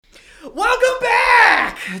Welcome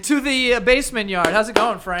back to the basement yard. How's it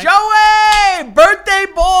going, Frank? Joey, birthday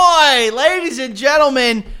boy, ladies and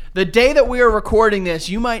gentlemen. The day that we are recording this,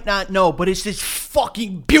 you might not know, but it's this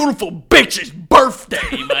fucking beautiful bitch's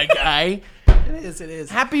birthday, my guy. It is.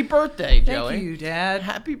 Happy birthday, Joey. Thank you, Dad.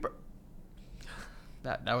 Happy birthday.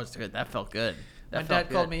 That was good. That felt good. My dad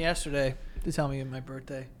called me yesterday to tell me my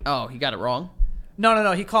birthday. Oh, he got it wrong?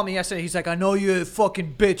 No. He called me yesterday. He's like, I know you're a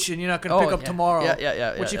fucking bitch and you're not going to pick up tomorrow.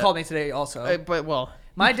 Yeah. Which he called me today also. But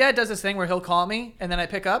my dad does this thing where he'll call me and then I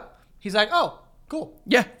pick up. He's like, oh, cool.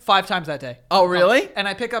 Yeah. 5 times that day. Oh, really? And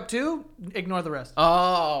I pick up 2, ignore the rest.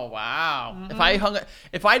 Oh, wow. Mm-hmm.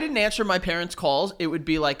 If I didn't answer my parents' calls, it would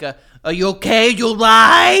be like are you okay? You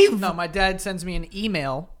live? No, my dad sends me an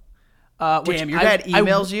email. Damn, your dad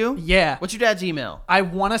emails you? Yeah. What's your dad's email? I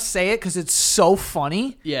want to say it because it's so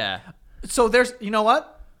funny. Yeah. So there's, you know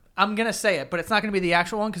what? I'm going to say it, but it's not going to be the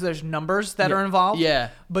actual one because there's numbers that are involved. Yeah.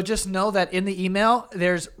 But just know that in the email,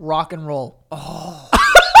 there's rock and roll. Oh.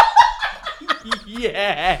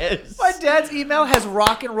 Yes. My dad's email has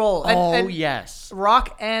rock and roll. And yes.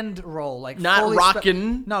 Rock and roll. Like not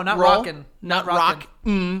rockin'. No, not roll. rockin'. Not rock.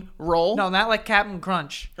 Roll. No, not like Captain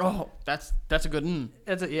Crunch. Oh, that's a good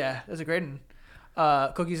That's a great one.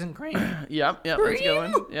 Cookies and cream. Yep, that's a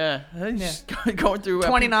good one. Yeah. Going through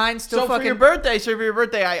 29 still fucking. For your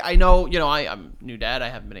birthday, I know, I'm new dad. I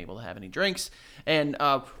haven't been able to have any drinks. And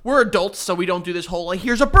we're adults, so we don't do this whole,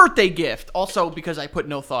 here's a birthday gift. Also, because I put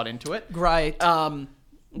no thought into it. Right.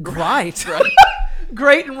 Right.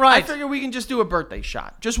 Great and right. I figure we can just do a birthday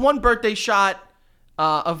shot. Just one birthday shot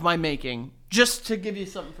of my making. Just to give you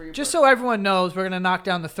something for your Just birthday. so everyone knows, we're going to knock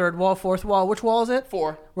down the 3rd wall, 4th wall. Which wall is it?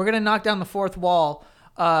 4. We're going to knock down the 4th wall.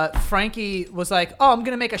 Frankie was like, oh, I'm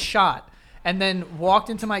going to make a shot. And then walked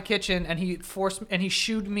into my kitchen and he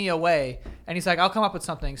shooed me away. And he's like, I'll come up with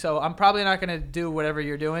something. So I'm probably not going to do whatever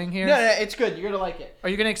you're doing here. No, it's good. You're going to like it. Are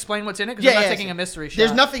you going to explain what's in it? Because I'm not taking a mystery shot.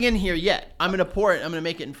 There's nothing in here yet. I'm going to pour it. I'm going to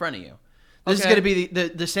make it in front of you. This is going to be the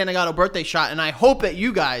Santagato birthday shot, and I hope that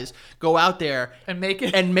you guys go out there and make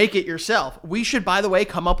it yourself. We should, by the way,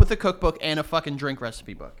 come up with a cookbook and a fucking drink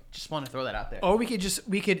recipe book. Just want to throw that out there. Or we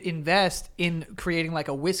could invest in creating like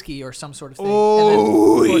a whiskey or some sort of thing.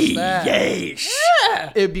 Oh, and then push that. yes.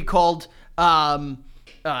 Yeah. It'd be called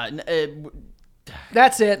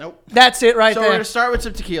That's it. Nope. That's it right so there. we're going to start with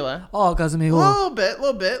some tequila. Oh, Casamigos. A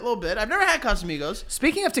little bit. I've never had Casamigos.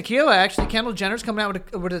 Speaking of tequila, actually, Kendall Jenner's coming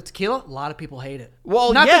out with a tequila. A lot of people hate it.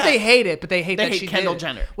 Well, not yeah. that they hate it, but they hate that hate she Kendall did it.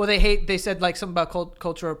 Jenner. Well, they said like something about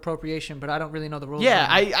cultural appropriation, but I don't really know the rules. Yeah,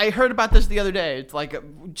 I heard about this the other day. It's like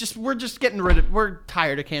we're just getting we're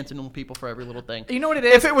tired of canceling people for every little thing. You know what it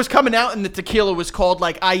is? If it was coming out and the tequila was called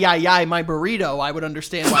like ay ay ay my burrito, I would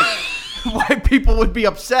understand why people would be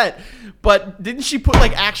upset. But didn't she put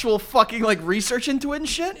like actual fucking like research into it and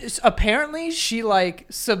shit? Apparently, she like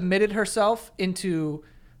submitted herself into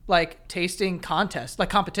like tasting contests,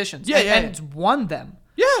 like competitions. And won them.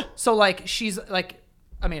 Yeah. So like she's like,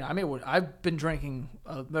 I've been drinking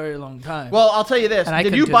a very long time. Well, I'll tell you this.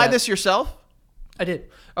 Did you buy this yourself? I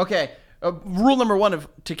did. Okay. Rule number 1 of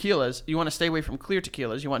tequilas: you want to stay away from clear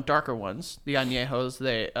tequilas. You want darker ones. The añejos,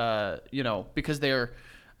 because they're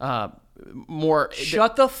more.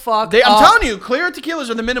 Shut the fuck up. I'm telling you, clear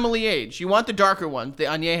tequilas are the minimally aged. You want the darker ones, the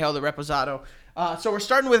añejo, the reposado. So we're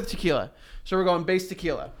starting with tequila. So we're going base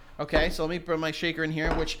tequila. Okay, so let me put my shaker in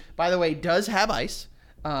here, which, by the way, does have ice.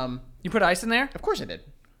 You put ice in there? Of course I did.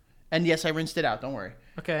 And yes, I rinsed it out. Don't worry.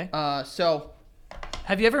 Okay. So.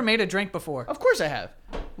 Have you ever made a drink before? Of course I have.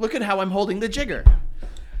 Look at how I'm holding the jigger.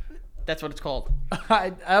 That's what it's called.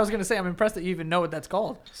 I was going to say, I'm impressed that you even know what that's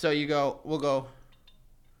called. So we'll go.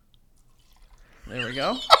 There we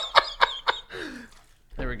go.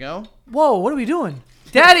 There we go. Whoa, what are we doing?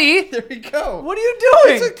 Daddy! There we go. What are you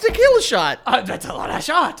doing? It's a tequila shot. That's a lot of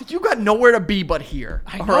shot. You got nowhere to be but here.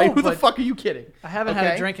 I know, all right? Who the fuck are you kidding? I haven't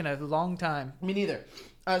had a drink in a long time. Me neither.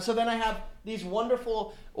 So then I have these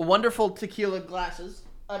wonderful tequila glasses.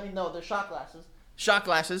 They're shot glasses. Shot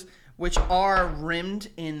glasses, which are rimmed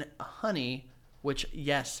in honey, which,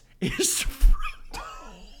 yes, is fruit.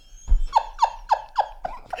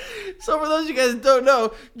 So for those of you guys that don't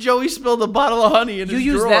know, Joey spilled a bottle of honey in his drawer.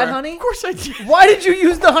 You used that honey? Of course I did. Why did you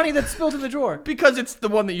use the honey that's spilled in the drawer? Because it's the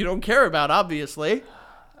one that you don't care about, obviously.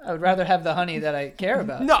 I would rather have the honey that I care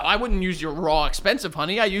about. No, I wouldn't use your raw, expensive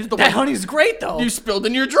honey. I used the That one honey's great, though. you spilled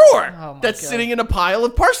in your drawer. Oh my That's God. sitting in a pile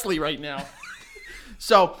of parsley right now.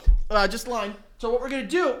 So, just line. So what we're going to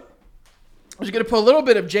do is we're going to put a little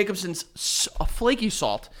bit of Jacobson's flaky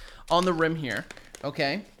salt on the rim here.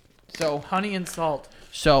 Okay? So, Honey and salt.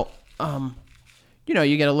 you know,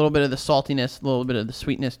 you get a little bit of the saltiness, a little bit of the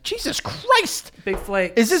sweetness. Jesus Christ! Big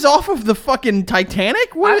flake. Is this off of the fucking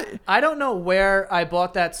Titanic? What I don't know where I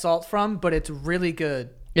bought that salt from, but it's really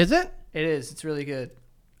good. is it? It is. It's really good.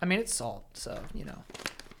 I mean, it's salt, so, you know.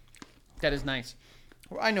 That is nice.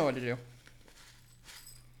 Well, I know what to do.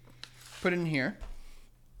 Put it in here.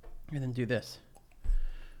 And then do this.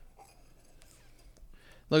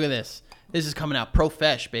 Look at this. This is coming out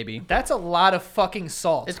profesh, baby. That's a lot of fucking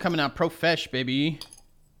salt. It's coming out profesh, baby.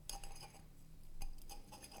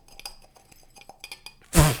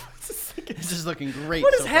 This is looking great.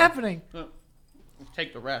 What is so far. happening?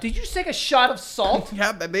 Take the rest. Did you just take a shot of salt?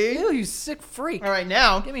 Yeah, baby. Ew, you sick freak. All right,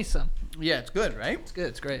 now. Give me some. Yeah, it's good, right? It's good.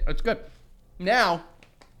 It's great. It's good. Now,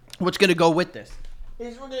 what's going to go with this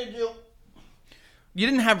is we're going to do... You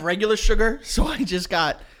didn't have regular sugar, so I just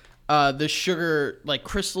got the sugar, like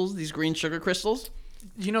crystals, these green sugar crystals.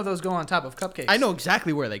 You know those go on top of cupcakes. I know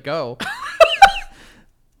exactly where they go.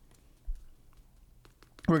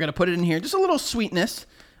 We're going to put it in here. Just a little sweetness.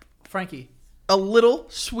 Frankie, A little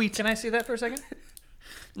sweet. can I see that for a second?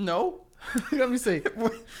 No? Let me see.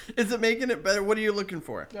 Is it making it better? What are you looking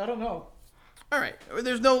for? I don't know. All right.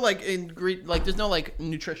 There's no there's no like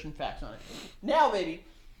nutrition facts on it. Now, baby,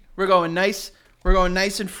 we're going nice. We're going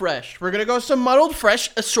nice and fresh. We're gonna go some muddled, fresh,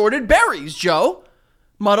 assorted berries, Joe.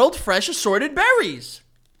 Muddled, fresh, assorted berries.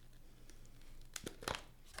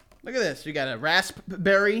 Look at this. You got a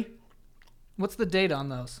raspberry. What's the date on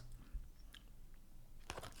those?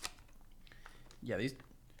 Yeah, these.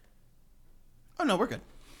 Oh no, we're good.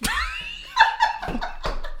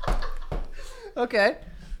 Okay.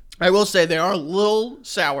 I will say they are a little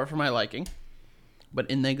sour for my liking, but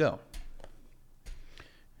in they go.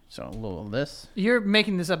 So a little of this. You're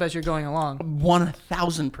making this up as you're going along.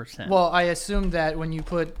 1,000%. Well, I assume that when you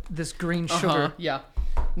put this green sugar. Yeah.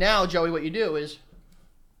 Now, Joey, what you do is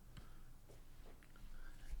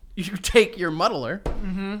you take your muddler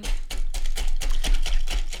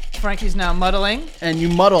Frankie's now muddling. and you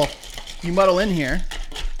muddle in here,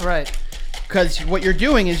 Right. because what you're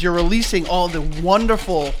doing is you're releasing all the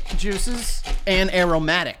wonderful Juices. and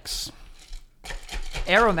aromatics.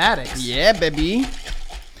 Aromatics. Yeah, baby.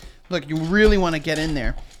 Look, you really want to get in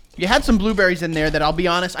there. You had some blueberries in there that I'll be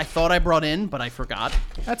honest, I thought I brought in, but I forgot.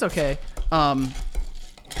 That's okay. And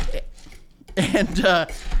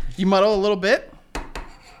you muddle a little bit,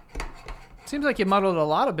 Seems like you muddled a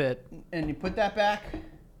lot of it. and you put that back.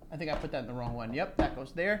 I think I put that in the wrong one. Yep, that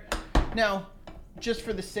goes there. Now, just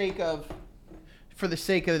for the sake of this,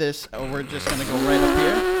 we're just gonna go right up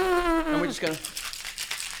here, and we're just gonna.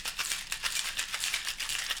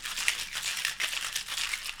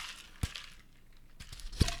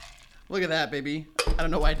 Look at that, baby. I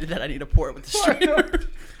don't know why I did that. I need to pour it with the strainer.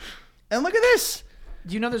 And look at this.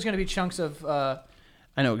 Do you know there's going to be chunks of...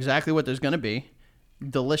 I know exactly what there's going to be.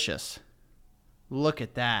 Delicious. Look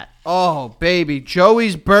at that. Oh, baby.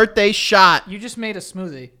 Joey's birthday shot. You just made a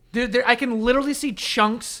smoothie. Dude, I can literally see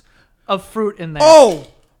chunks of fruit in there. Oh,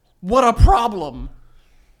 what a problem.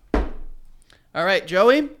 All right,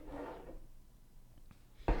 Joey.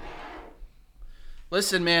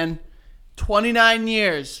 Listen, man. 29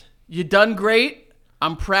 years. You done great.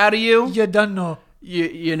 I'm proud of you. You done know.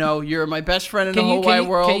 You know, you're my best friend in the whole wide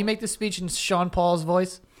world. Can you make the speech in Sean Paul's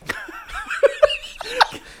voice?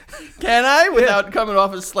 Can I? Without coming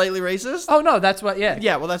off as slightly racist? Oh, no, that's what, yeah.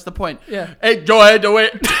 Yeah, well, that's the point. Yeah. Hey, Joey, do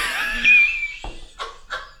it.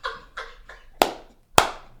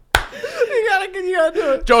 You gotta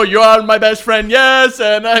do it. Joe, you are my best friend, yes,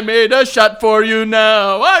 and I made a shot for you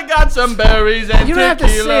now. I got some berries and You don't have to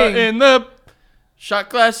tequila sing. in the shot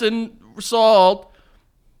glass and salt.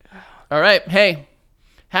 All right, hey,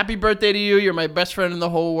 happy birthday to you. You're my best friend in the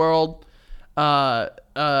whole world. I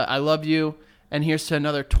love you. And here's to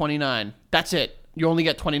another 29. That's it. You only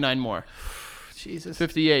get 29 more. Jesus.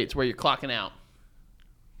 58 is where you're clocking out.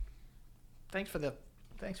 Thanks for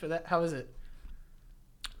that. How is it?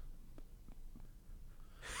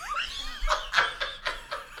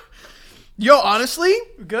 Yo, honestly,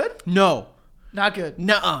 Good? no. Not good.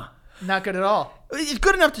 Nuh-uh. Not good at all. It's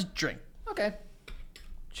good enough to drink. Okay.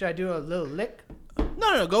 Should I do a little lick?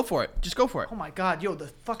 No, go for it. Just go for it. Oh my god, yo, the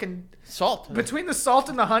fucking... Salt. Between the salt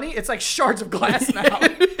and the honey, it's like shards of glass now.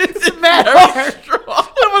 It's mad very hard. strong.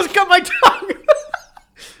 It almost cut my tongue.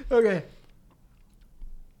 Okay.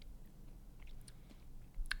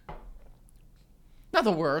 Not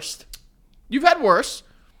the worst. You've had worse.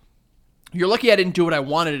 You're lucky I didn't do what I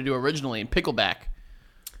wanted to do originally in pickleback.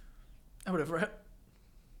 I would have...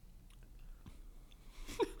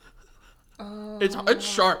 It's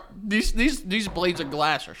sharp. These blades of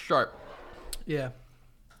glass are sharp. Yeah.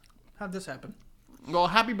 How'd this happen? Well,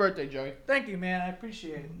 happy birthday, Joey. Thank you, man. I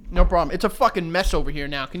appreciate it. No problem. It's a fucking mess over here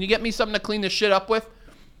now. Can you get me something to clean this shit up with?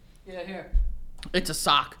 Yeah, here. It's a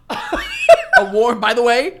sock. By the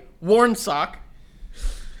way, worn sock.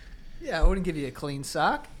 Yeah, I wouldn't give you a clean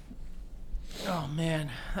sock. Oh, man.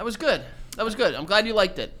 That was good. I'm glad you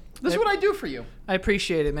liked it. This is what I do for you. I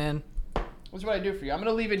appreciate it, man. This is what I do for you. I'm going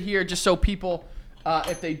to leave it here just so people,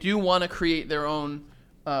 if they do want to create their own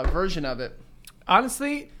version of it.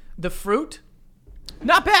 Honestly, the fruit,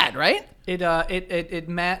 Not bad, right? it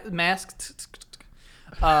masked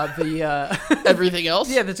the Everything else?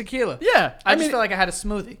 yeah, the tequila. Yeah. I just felt like I had a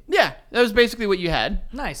smoothie. Yeah, that was basically what you had.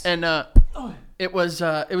 Nice. And it was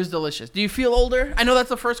delicious. Do you feel older? I know that's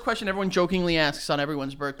the first question everyone jokingly asks on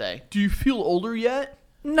everyone's birthday. Do you feel older yet?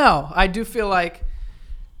 No, I do feel like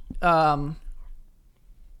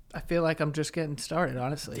I feel like I'm just getting started,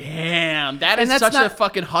 honestly. Damn, that is that's such not- a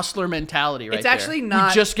fucking hustler mentality right It's there. actually not-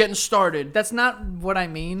 We're just getting started. That's not what I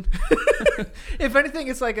mean. If anything,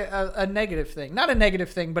 it's like a negative thing. Not a negative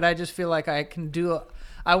thing, but I just feel like I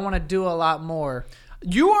want to do a lot more.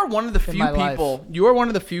 You are one of the few my life. people. You are one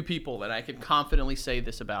of the few people that I can confidently say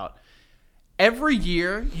this about. Every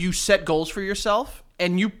year, you set goals for yourself,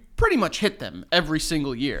 and you pretty much hit them every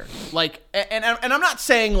single year. Like, and I'm not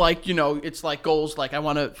saying like, you know, it's like goals like I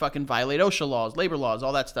want to fucking violate OSHA laws, labor laws,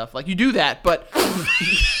 all that stuff. Like you do that, but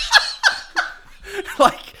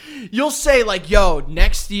like you'll say like, yo,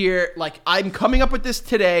 next year, like I'm coming up with this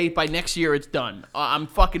today. By next year, it's done. I'm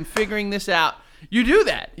fucking figuring this out. You do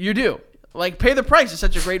that. You do. Like, Pay the Price is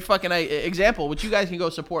such a great fucking example, which you guys can go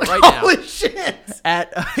support right now. Holy shit!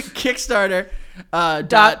 At Kickstarter.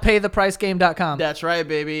 .paythepricegame.com. That's right,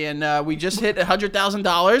 baby. And we just hit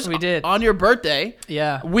 $100,000. We did. On your birthday.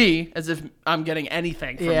 Yeah. As if I'm getting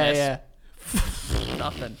anything from Yeah, this. yeah.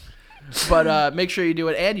 Nothing. But make sure you do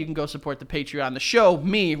it, and you can go support the Patreon, the show,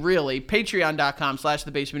 me, really,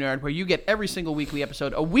 patreon.com/thebasementnerd, where you get every single weekly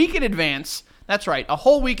episode a week in advance. That's right, a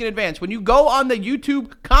whole week in advance. When you go on the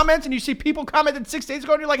YouTube comments and you see people commented 6 days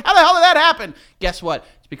ago, and you're like, how the hell did that happen? Guess what?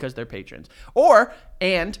 It's because they're patrons.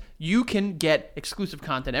 And you can get exclusive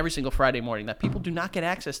content every single Friday morning that people do not get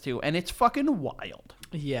access to, and it's fucking wild.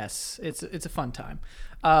 Yes, it's a fun time.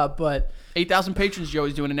 But 8,000 patrons.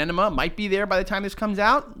 Joey's doing an enema. Might be there by the time this comes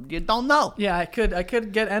out. You don't know. yeah, I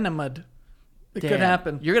could get enemaed. It could Damn.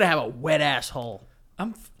 happen. You're gonna have a wet asshole.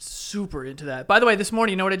 I'm super into that. By the way, this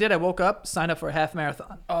morning, you know what I did? I woke up, signed up for a half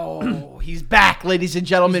marathon. Oh, he's back, ladies and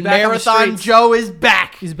gentlemen. He's back on the Marathon streets. Joe is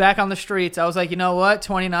back. He's back on the streets. I was like, you know what?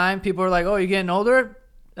 29. People are like, oh, you're getting older?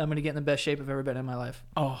 I'm going to get in the best shape I've ever been in my life.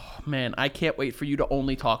 Oh, man. I can't wait for you to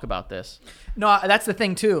only talk about this. No, that's the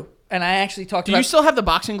thing, too. And I actually talked Do about... you still have the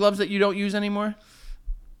boxing gloves that you don't use anymore?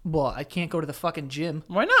 Well, I can't go to the fucking gym.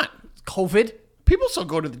 Why not? COVID? People still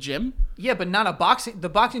go to the gym. Yeah, but not a boxing... The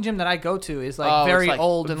boxing gym that I go to is like very it's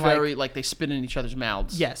old and very, like they spit in each other's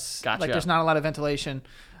mouths. Yes. Gotcha. Like there's not a lot of ventilation.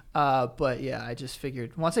 But yeah, I just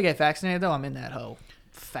figured once I get vaccinated, though, I'm in that hoe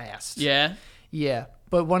fast. Yeah. Yeah.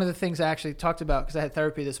 But one of the things I actually talked about, because I had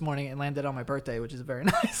therapy this morning and landed on my birthday, which is very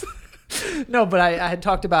nice. No, but I had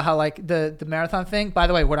talked about how like the marathon thing. By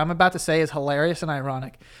the way, what I'm about to say is hilarious and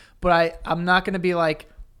ironic. But I'm not going to be like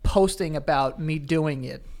posting about me doing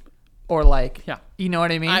it. Or like, Yeah. You know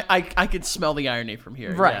what I mean? I could smell the irony from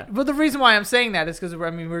here. Right. Yeah. But the reason why I'm saying that is because, I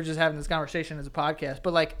mean, we're just having this conversation as a podcast.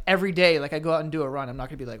 But, like, every day, like, I go out and do a run. I'm not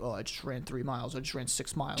going to be like, oh, I just ran 3 miles. I just ran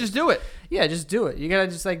 6 miles. Just do it. Yeah, just do it. You got to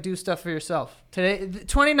just, like, do stuff for yourself. Today,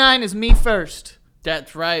 29 is me first.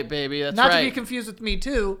 That's right, baby. That's Not right. to be confused with me,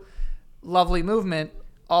 too. Lovely movement,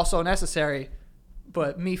 also necessary.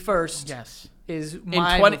 But me first Yes. is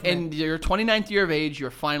my movement. In your 29th year of age, you're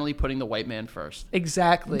finally putting the white man first.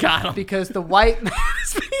 Exactly. Got 'em. Because the white man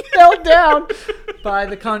is being held down by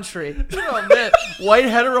the country. Oh, man. White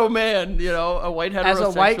hetero man, you know, a white heterosexual. As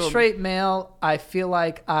a white straight male, I feel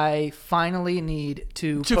like I finally need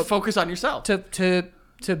to focus on yourself. to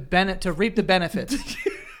reap the benefits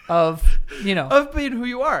of, you know. Of being who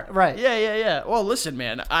you are. Right. Yeah. Well, listen,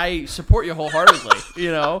 man, I support you wholeheartedly.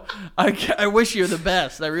 You know, I wish you the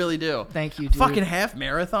best. I really do. Thank you, dude. Fucking half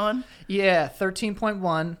marathon? Yeah,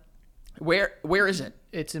 13.1. Where is it?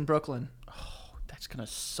 It's in Brooklyn. That's going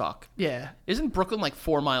to suck. Yeah. Isn't Brooklyn like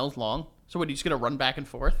 4 miles long? So what, are you just going to run back and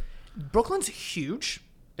forth? Brooklyn's huge.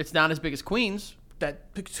 It's not as big as Queens. That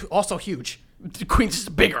also huge. Queens is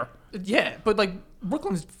bigger. Yeah, but like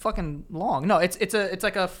Brooklyn's fucking long. No, it's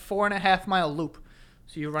like a 4.5 mile loop.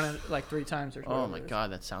 So you run it like 3 times or Oh my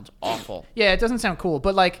God, that sounds awful. Yeah, it doesn't sound cool,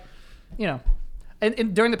 but like, you know,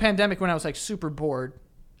 and during the pandemic when I was like super bored,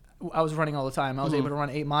 I was running all the time. I was able to run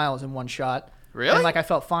 8 miles in one shot. Really? And like I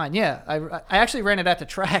felt fine. Yeah, I actually ran it at the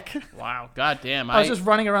track. Wow, goddamn! I was just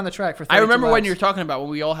running around the track for 32 I remember when laps. you were talking about when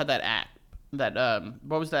we all had that app. That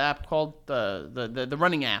what was the app called? The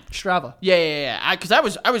running app. Strava. Yeah. Because I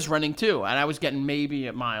was running too, and I was getting maybe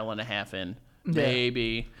a mile and a half in,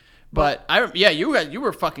 maybe. But you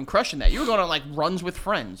were fucking crushing that. You were going on like runs with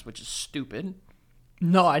friends, which is stupid.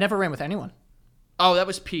 No, I never ran with anyone. Oh, that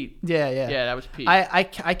was Pete. Yeah. Yeah, that was Pete. I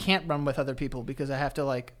can't run with other people because I have to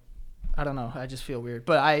like, I don't know. I just feel weird.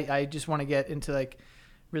 But I just want to get into like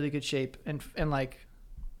really good shape and like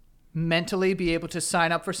mentally be able to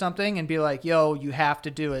sign up for something and be like, yo, you have to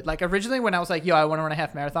do it. Like originally when I was like, yo, I want to run a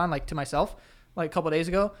half marathon, like to myself, like a couple of days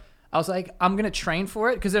ago, I was like, I'm going to train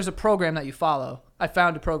for it because there's a program that you follow. I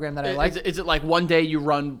found a program that I like. Is it like one day you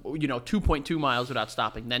run, 2.2 miles without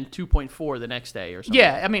stopping, then 2.4 the next day or something?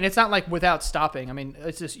 Yeah. I mean, it's not like without stopping. I mean,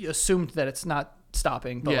 it's just assumed that it's not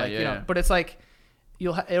stopping, but but it's like,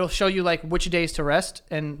 it'll show you like which days to rest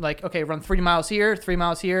and like, okay, run 3 miles here, 3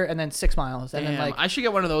 miles here, and then 6 miles. And Damn, then like, I should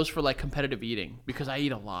get one of those for like competitive eating because I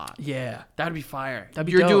eat a lot. yeah. That'd be fire.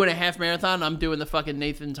 You're doing a half marathon. I'm doing the fucking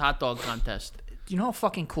Nathan's hot dog contest. Do you know how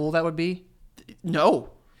fucking cool that would be? No.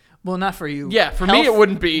 Well, not for you. Yeah, for me it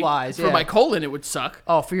wouldn't be. Wise, for my colon it would suck.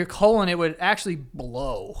 Oh, for your colon it would actually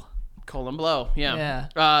blow. Colon blow. Yeah.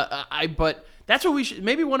 Yeah. But that's what we should.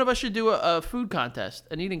 Maybe one of us should do a food contest,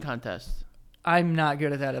 an eating contest. I'm not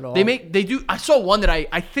good at that at all. They do. I saw one that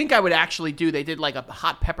I think I would actually do. They did like a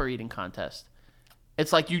hot pepper eating contest.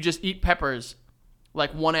 It's like you just eat peppers,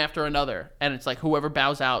 like one after another, and it's like whoever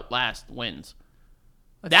bows out last wins.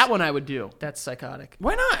 That one I would do. That's psychotic.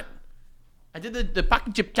 Why not? I did the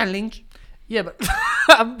pocket chip challenge. Yeah, but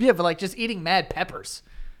but like just eating mad peppers.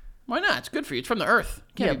 Why not? It's good for you. It's from the earth.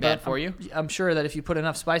 Can't be bad for you. I'm sure that if you put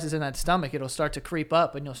enough spices in that stomach, it'll start to creep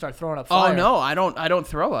up and you'll start throwing up fire. Oh no, I don't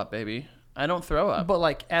throw up, baby. I don't throw up. But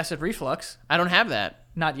like acid reflux, I don't have that.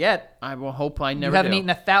 not yet. I will hope I never You haven't do. eaten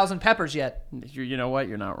 1,000 peppers yet. You know what?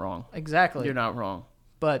 You're not wrong. Exactly. You're not wrong.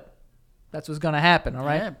 But that's what's gonna happen. All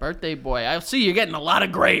right. Yeah, birthday boy. I see you're getting a lot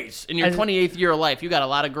of grays in your 28th year of life. You got a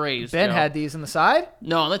lot of grays. Ben Joe. had these on the side.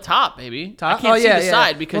 No, on the top, baby. Top? I can't Oh, see yeah, the yeah.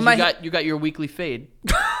 side because Well, you got your weekly fade.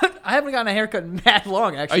 I haven't gotten a haircut in mad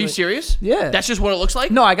long. Are Actually. you serious? Yeah. That's just what it looks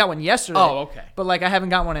like. No, I got one yesterday. Oh, okay. But like I haven't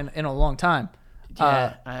got one in a long time.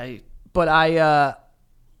 Yeah, But I've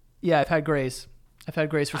had grays. I've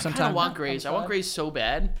had grays for some I time. want grays. I want grays so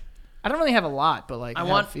bad. I don't really have a lot, but like I have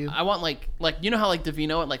want a few. I want like you know how like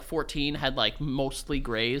Davino at like 14 had like mostly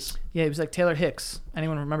grays. Yeah, he was like Taylor Hicks.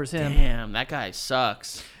 Anyone remembers him? Damn, that guy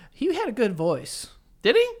sucks. He had a good voice.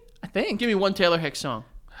 Did he? I think. Give me one Taylor Hicks song.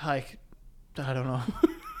 Like, I don't know.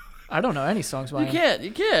 I don't know any songs by You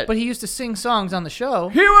him. can't. But he used to sing songs on the show.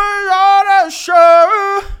 He was on a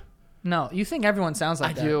show. No, you think everyone sounds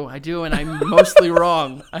like that? I do, and I'm mostly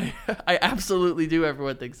wrong. I absolutely do.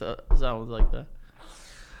 Everyone thinks that sounds like that.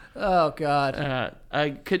 Oh God.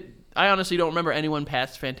 I honestly don't remember anyone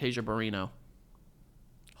past Fantasia Barrino.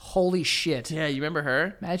 Holy shit. Yeah, you remember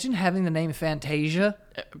her? Imagine having the name Fantasia.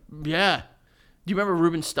 Yeah. Do you remember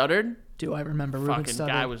Ruben Studdard? Do I remember Ruben Fucking Studdard?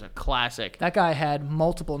 guy was a classic. That guy had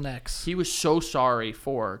multiple necks. He was so sorry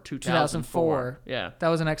for 2004. Yeah. That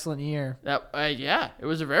was an excellent year. Yeah, it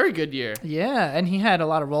was a very good year. Yeah, and he had a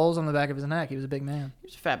lot of rolls on the back of his neck. He was a big man. He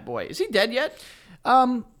was a fat boy. Is he dead yet?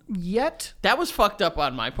 Yet? That was fucked up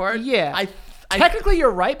on my part. Yeah. Technically,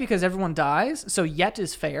 you're right because everyone dies, so yet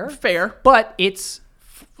is fair. Fair. But it's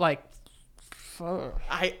like...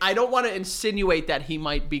 I don't want to insinuate that he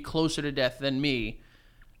might be closer to death than me.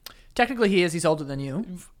 Technically, he is. He's older than you.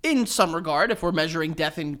 In some regard, if we're measuring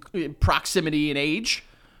death in proximity and age.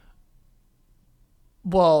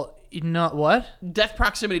 Well, not what? Death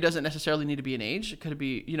proximity doesn't necessarily need to be an age. It could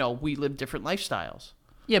be, we live different lifestyles.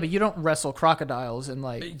 Yeah, but you don't wrestle crocodiles and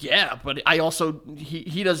like... Yeah, but I also...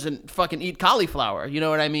 He doesn't fucking eat cauliflower. You know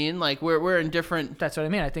what I mean? Like, we're in different... That's what I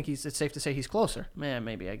mean. I think it's safe to say he's closer. Man,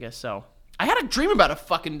 maybe. I guess so. I had a dream about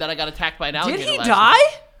that I got attacked by an alligator. Did he last die?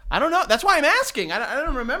 night. I don't know. That's why I'm asking. I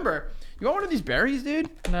don't remember. You want one of these berries, dude?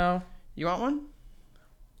 No. You want one?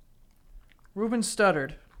 Ruben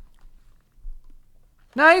Studdard.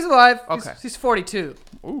 No, he's alive. Okay. He's 42.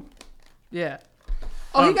 Ooh. Yeah.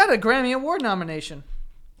 Oh, he got a Grammy Award nomination.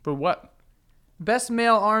 For what? Best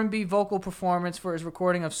Male R&B Vocal Performance for his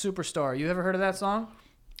recording of Superstar. You ever heard of that song?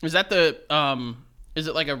 Is that the is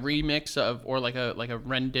it like a remix of or like a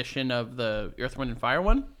rendition of the Earth, Wind and Fire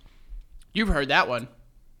one? You've heard that one.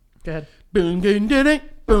 Go ahead. Boom, boom, boom,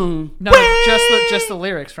 boom. No, just the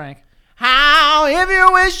lyrics, Frank. How if you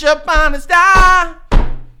wish upon a star,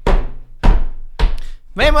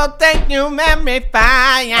 We will take you, memory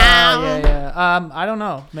fire. Yeah. I don't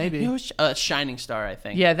know. Maybe. You're Shining Star, I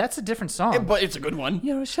think. Yeah, that's a different song. But it's a good one.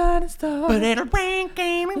 You're a shining star. But it'll rain,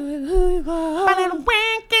 Who you are. but it'll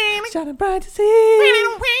rain, Shining bright to see.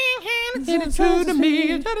 it's true to me.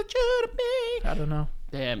 It's true to me. I don't know.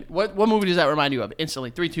 Damn. What movie does that remind you of? Instantly.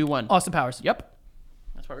 3, 2, 1. Austin Powers. Yep.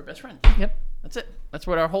 That's why we're best friends. Yep. That's it. That's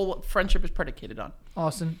what our whole friendship is predicated on.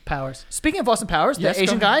 Austin Powers. Speaking of Austin Powers, Yes, the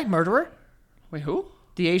Asian go ahead. guy, murderer. Wait, who?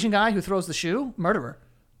 The Asian guy who throws the shoe, murderer.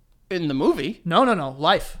 In the movie? No.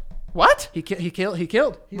 Life. What? He killed. He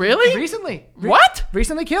Really? Recently. What?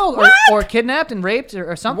 Recently killed What? or kidnapped and raped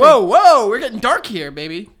or something. Whoa. We're getting dark here,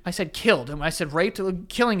 baby. I said killed and I said raped.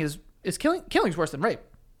 Killing is killing's worse than rape.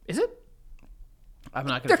 Is it? I'm not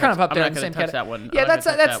going to They're kind of up there I'm in not the going same to touch category. that one. Yeah, I'm not that's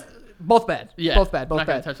gonna touch that. both bad. Yeah. Both bad. I'm Both not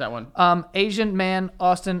going bad. to touch that one. Asian man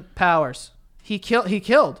Austin Powers. He killed.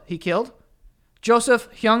 Joseph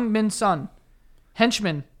Hyung Min Sun.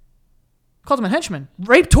 Henchman. Called him a henchman.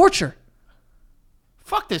 Rape, torture.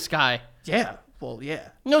 Fuck this guy. Yeah. Well, yeah.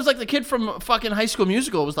 You know, it's like the kid from fucking High School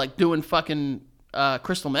Musical was like doing fucking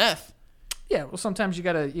crystal meth. Yeah. Well, sometimes you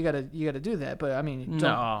gotta do that, but I mean,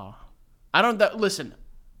 No. I don't. Listen.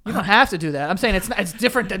 you don't have to do that. I'm saying it's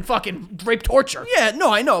different than fucking rape, torture. Yeah,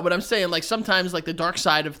 no, I know, but I'm saying like sometimes like the dark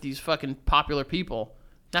side of these fucking popular people.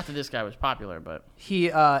 Not that this guy was popular, but He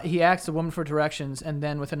asked the woman for directions, and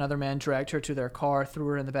then with another man dragged her to their car, threw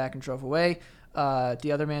her in the back, and drove away.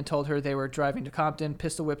 The other man told her they were driving to Compton,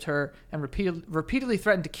 pistol whipped her, and repeatedly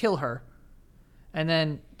threatened to kill her. And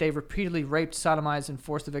then they repeatedly raped, sodomized, and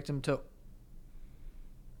forced the victim to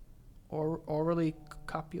orally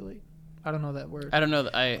copulate. I don't know that word. I don't know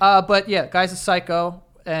that But yeah, guy's a psycho,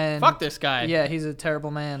 and fuck this guy. Yeah, he's a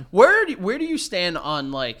terrible man. Where do you stand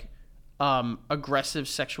on like aggressive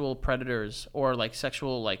sexual predators or like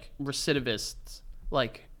sexual like recidivists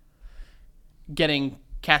like getting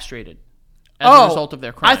castrated as a result of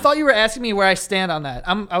their crime? I thought you were asking me where I stand on that.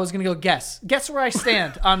 I was gonna go guess where I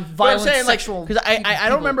stand on violent sexual. Because I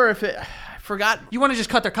don't remember if it. I forgot. You want to just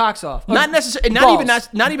cut their cocks off? Not necessarily. Not even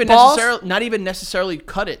Balls? necessarily. Not even necessarily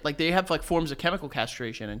cut it. Like they have like forms of chemical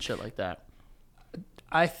castration and shit like that.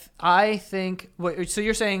 I think. So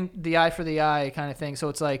you're saying the eye for the eye kind of thing. So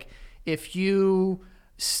it's like if you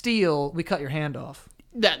steal, we cut your hand off.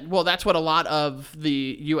 That's what a lot of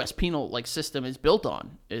the U.S. penal like system is built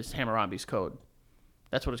on. Is Hammurabi's code.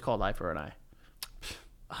 That's what it's called. Eye for an eye.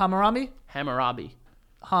 Hammurabi? Hammurabi.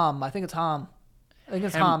 I think it's Ham. I think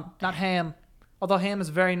it's Ham, not Ham. Although Ham is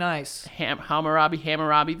very nice. Hammurabi.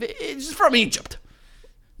 It's from Egypt.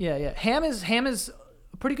 Yeah. Ham is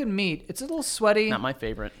pretty good meat. It's a little sweaty. Not my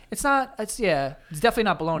favorite. It's not. It's definitely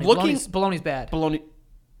not bologna. Bologna's bad. Bologna.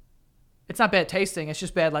 It's not bad tasting. It's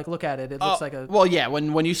just bad. Like look at it. It looks like a. Well, yeah.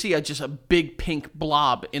 When you see just a big pink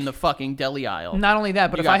blob in the fucking deli aisle. Not only that,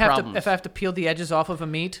 but you if I got have problems. to have to peel the edges off of a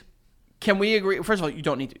meat. Can we agree? First of all, you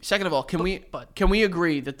don't need to. Second of all, can we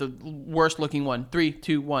agree that the worst looking one? 3,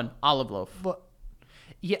 2, 1. Olive loaf. But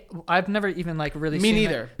yeah, I've never even like really. Me seen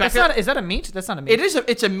neither. That. That's not. Is that a meat? That's not a meat. It is.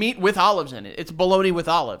 It's a meat with olives in it. It's bologna with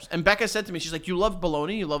olives. And Becca said to me, she's like, "You love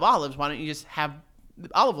bologna. You love olives. Why don't you just have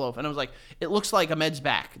olive loaf?" And I was like, "It looks like Ahmed's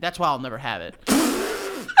back. That's why I'll never have it."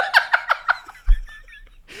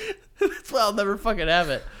 That's why I'll never fucking have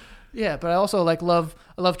it. Yeah, but I also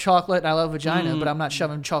love chocolate and I love vagina, but I'm not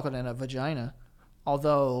shoving chocolate in a vagina.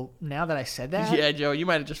 Although now that I said that, Yeah, Joe, you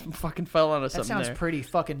might have just fucking fell onto that something sounds there. pretty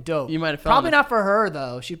fucking dope. You might have fell probably into- not for her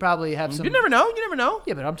though. She'd probably have some. You never know. You never know.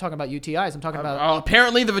 Yeah, but I'm talking about UTIs. I'm talking about. Oh,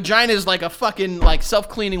 apparently the vagina is like a fucking like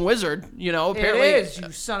self-cleaning wizard. You know, apparently It is,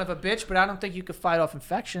 you son of a bitch. But I don't think you could fight off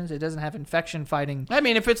infections. It doesn't have infection fighting. I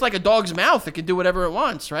mean, if it's like a dog's mouth, it can do whatever it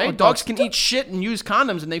wants, right? Oh, dogs can eat shit and use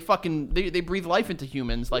condoms, and they breathe life into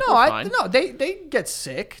humans. Like, No, we're fine. they get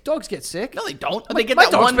sick. Dogs get sick. No, they don't. My- They get my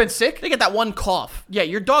that dog's one. been sick. They get that one cough. Yeah,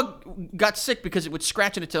 your dog got sick because it would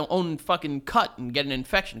scratch at its own fucking cut and get an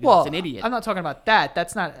infection. Because Well, it's an idiot. I'm not talking about that.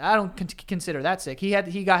 That's not. I don't consider that sick. He had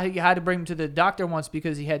to bring him to the doctor once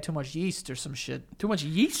because he had too much yeast or some shit. Too much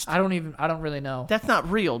yeast. I don't really know. That's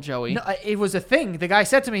not real, Joey. No, it was a thing. The guy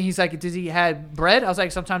said to me, he's like, "Does he had bread?" I was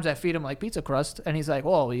like, "Sometimes I feed him like pizza crust," and he's like,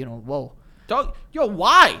 "Whoa." Dog,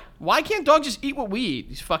 why? Why can't dogs just eat what we eat?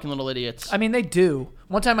 These fucking little idiots. I mean, they do.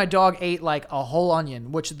 One time, my dog ate like a whole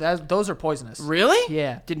onion, which those are poisonous. Really?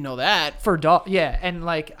 Yeah. Didn't know that. For dog, yeah, and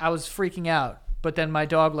like I was freaking out, but then my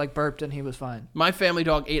dog like burped and he was fine. My family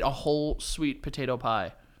dog ate a whole sweet potato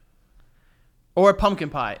pie. Or a pumpkin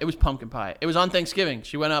pie. It was pumpkin pie. It was on Thanksgiving.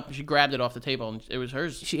 She went up and she grabbed it off the table and it was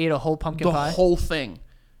hers. She ate a whole pumpkin The pie. whole thing.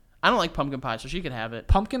 I don't like pumpkin pie, so she could have it.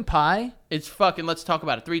 Pumpkin pie It's fucking, let's talk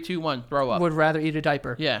about it. 3, 2, 1, throw up. would rather eat a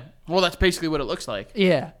diaper. Yeah. Well, that's basically what it looks like.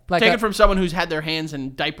 Yeah, like Taken from someone who's had their hands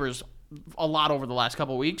in diapers a lot over the last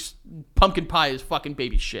couple of weeks, pumpkin pie is fucking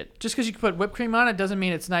baby shit. just because you can put whipped cream on it doesn't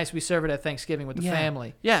mean it's nice. We serve it at Thanksgiving with the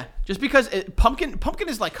family. Yeah, just because pumpkin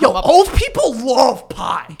is like Yo, come up. old people love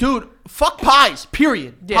pie. Dude, fuck pies.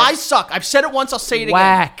 Period. Yeah. Pies suck. I've said it once. I'll say it again.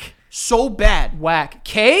 Whack. So bad. Whack.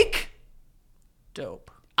 Cake?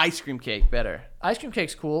 Dope. Ice cream cake better. Ice cream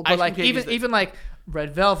cake's cool, Ice but cream like cake is even like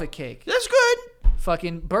red velvet cake, That's good.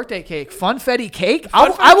 fucking birthday cake, funfetti cake.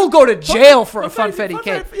 I will go to jail for a funfetti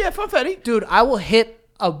cake. Yeah, funfetti. Dude, I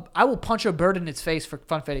will punch a bird in its face for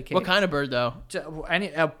funfetti cake. What kind of bird though?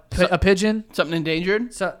 A pigeon? Something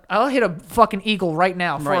endangered? So I'll hit a fucking eagle right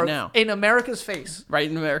now. Right now. In America's face. Right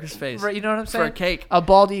in America's face. Right, you know what I'm saying? For a cake. A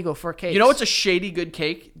bald eagle for a cake. You know what's a shady good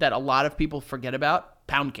cake that a lot of people forget about?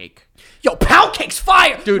 Pound cake. Yo, pound cake's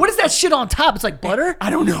fire, Dude. What is that shit on top? It's like butter. I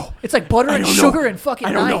don't know. It's like butter and sugar and fucking.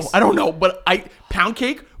 I don't nice. know. I don't know. But pound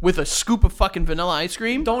cake with a scoop of fucking vanilla ice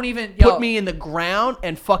cream. Don't even put me in the ground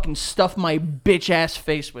and fucking stuff my bitch ass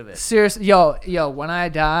face with it. Seriously, yo, when I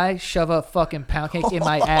die, shove a fucking pound cake in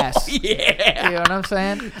my ass. Yeah. You know what I'm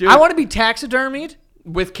saying? Dude. I want to be taxidermied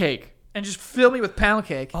With cake. and just fill me with pound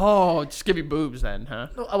cake. Oh, just give you boobs then, huh?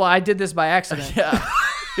 Well, I did this by accident. Yeah.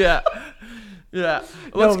 Yeah. Yeah.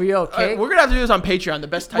 Yo, cake? We're gonna have to do this on Patreon. The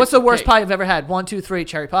best types What's the of worst cake. pie you've ever had? 1, 2, 3,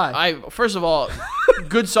 cherry pie. First of all,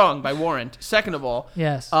 good song by Warrant. Second of all,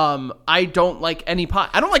 Yes. I don't like any pie.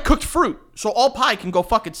 I don't like cooked fruit, so all pie can go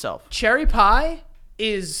fuck itself. Cherry pie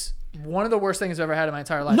is one of the worst things I've ever had in my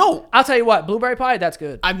entire life. No. I'll tell you what, blueberry pie, that's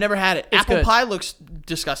good. I've never had it. Apple good. pie looks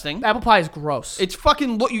disgusting. Apple pie is gross. It's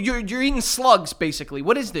fucking. Look, you're eating slugs basically.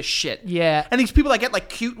 What is this shit? Yeah. And these people that get like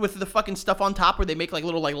cute with the fucking stuff on top, where they make like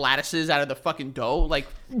little like lattices out of the fucking dough. Like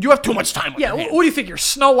you have too much time. With Yeah, your hands. what do you think? You're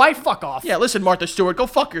Snow White? Fuck off. Yeah, listen, Martha Stewart, go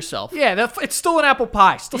fuck yourself. Yeah, it's still an apple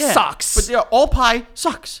pie. Still Yeah, sucks. But yeah, all pie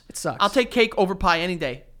sucks. It sucks. I'll take cake over pie any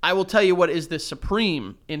day. I will tell you what is the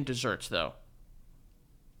supreme in desserts, though.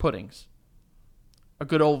 Puddings. A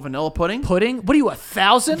good old vanilla pudding. Pudding? What are you,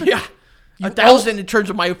 1,000? Yeah. 1,000 in terms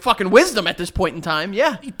of my fucking wisdom at this point in time.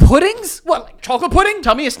 Yeah. Puddings? What, like chocolate pudding?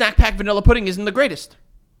 Tell me a snack pack vanilla pudding isn't the greatest.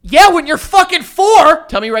 Yeah, when you're fucking 4,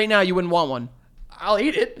 Tell me right now you wouldn't want one. I'll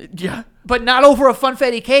eat it. Yeah. But not over a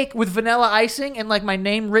funfetti cake with vanilla icing and like my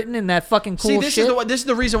name written in that fucking cool See, this shit. is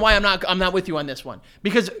the reason why I'm not with you on this one.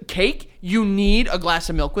 Because cake, you need a glass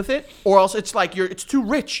of milk with it, or else it's like it's too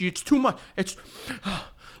rich. It's too much. It's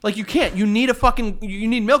like you can't. You need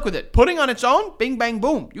milk with it. Pudding on its own, bing bang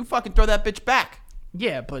boom. You fucking throw that bitch back.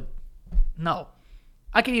 Yeah, but no.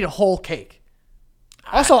 I can eat a whole cake.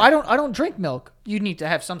 Also, I don't drink milk. You need to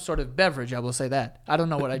have some sort of beverage, I will say that. I don't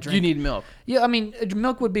know what I drink. You need milk. Yeah, I mean,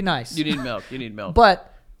 milk would be nice. You need milk. You need milk.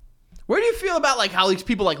 But Where do you feel about like how these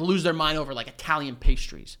people like lose their mind over like Italian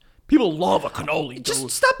pastries? People love a cannoli. just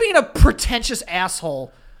dude. stop being a pretentious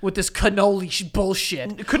asshole with this cannoli bullshit.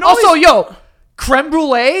 Cannoli's- Also, yo, creme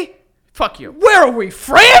brulee? Fuck you. Where are we?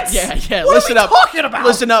 France? Yeah. What Listen are we up. talking about?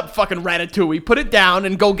 Listen up, fucking Ratatouille. Put it down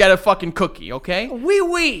and go get a fucking cookie, okay?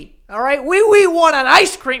 Oui. All right? We want an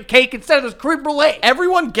ice cream cake instead of this creme brulee.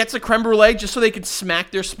 Everyone gets a creme brulee just so they can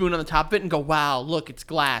smack their spoon on the top of it and go, wow, look, it's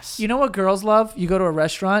glass. You know what girls love? You go to a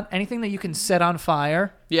restaurant, anything that you can set on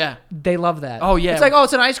fire, Yeah. they love that. Oh, yeah. It's like, oh,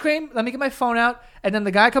 it's an ice cream. Let me get my phone out. And then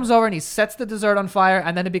the guy comes over and he sets the dessert on fire,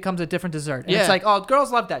 and then it becomes a different dessert. And Yeah. it's like, oh, girls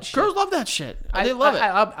love that shit. Girls love that shit. They love it.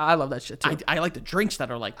 I love that shit too. I like the drinks that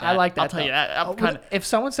are like that. I like that. I'll tell you though. that. I'm kind of. If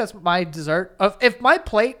someone sets my dessert, if my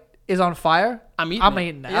plate is on fire, I'm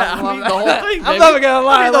eating that. Yeah, I'm eating the whole thing. I'm baby. never gonna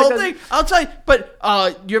lie. I'm eating the like whole that. thing. I'll tell you.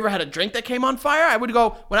 But you ever had a drink that came on fire? I would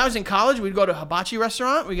go when I was in college. We'd go to a hibachi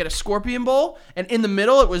restaurant. We get a scorpion bowl, and in the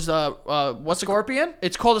middle it was what's Scorpion?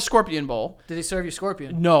 It's called a scorpion bowl. Did he serve you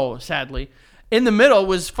scorpion? No, sadly. In the middle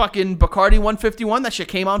was fucking Bacardi 151. That shit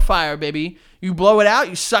came on fire, baby. You blow it out,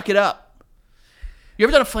 you suck it up. You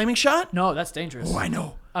ever done a flaming shot? No, that's dangerous. Oh, I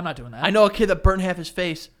know. I'm not doing that. I know a kid that burnt half his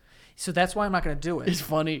face. So that's why I'm not gonna do it. It's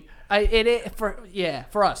funny.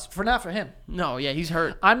 For us, not for him. No, yeah, he's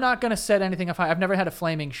hurt. I'm not gonna set anything on fire. I've never had a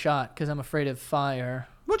flaming shot because I'm afraid of fire.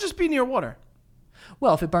 We'll just be near water.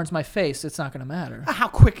 Well, if it burns my face, it's not gonna matter. How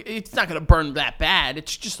quick? It's not going to burn that bad.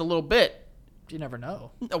 It's just a little bit. You never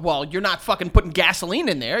know. Well, you're not fucking putting gasoline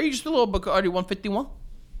in there. You just a little Bacardi 151.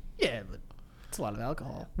 Yeah, but it's a lot of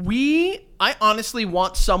alcohol. I honestly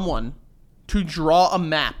want someone to draw a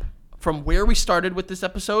map from where we started with this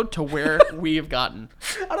episode to where we have gotten.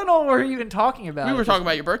 I don't know what we're even talking about. We were talking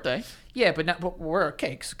about your birthday. Yeah, but we're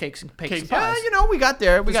cakes and Cakes. and pies. Yeah, you know, we got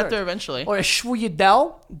there. We got Dessert. there eventually. Or a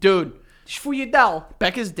schwuyadel. Dude, Schwuyadel.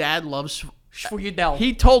 Becca's dad loves... Schwuyadel.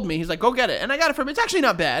 He told me, he's like, go get it. And I got it from him. It's actually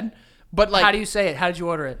not bad. But like... How do you say it? How did you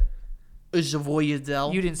order it?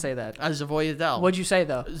 Zvoyadel. You didn't say that. Zvoyadel. What'd you say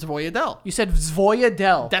though? Zvoyadel. You said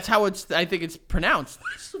Zvoyadel. That's how I think it's pronounced.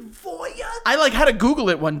 Zvoya? I like had to Google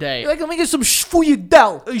it one day. You're like, let me get some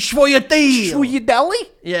Shvoyadel. Zvoyadel. Shvoyadeli?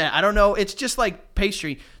 Yeah, I don't know. It's just like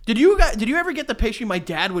pastry. Did you ever get the pastry? My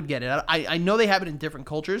dad would get it. I know they have it in different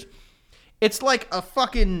cultures. It's like a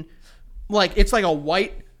fucking, like, it's like a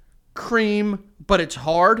white cream, but it's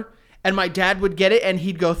hard. And my dad would get it and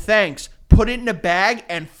he'd go, thanks. Put it in a bag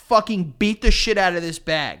and fucking beat the shit out of this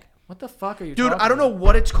bag. What the fuck are you Dude, talking I don't know about?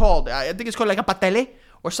 what it's called. I think it's called like a patele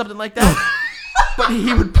or something like that. But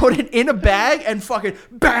he would put it in a bag and fucking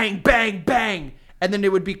bang, bang, bang. And then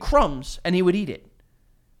it would be crumbs and he would eat it.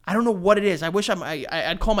 I don't know what it is. I wish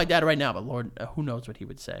I'd call my dad right now, but Lord, who knows what he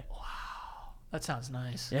would say. That sounds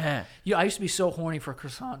nice. Yeah. I used to be so horny for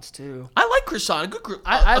croissants too. I like croissant. A good,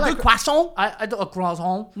 I a like good croissant. I do a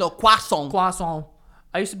croissant. No, croissant. Croissant.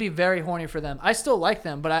 I used to be very horny for them. I still like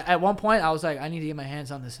them, but at one point I was like, I need to get my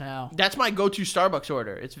hands on this now. That's my go-to Starbucks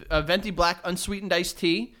order. It's a venti black unsweetened iced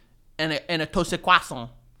tea and a toasted croissant.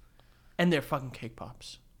 And they're fucking cake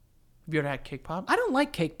pops. Have you ever had cake pops? I don't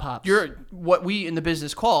like cake pops. You're what we in the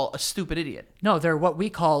business call a stupid idiot. No, they're what we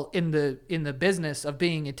call in the business of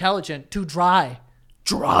being intelligent, too dry.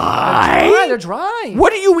 Dry? They're dry.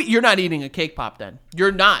 What do you eat? You're not eating a cake pop then.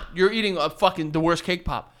 You're not. You're eating a fucking the worst cake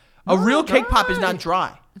pop. A real cake pop is not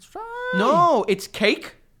dry. It's dry. No, it's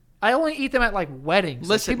cake. I only eat them at like weddings.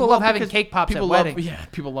 Listen, people love having cake pops at weddings. Yeah,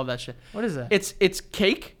 people love that shit. What is that? It's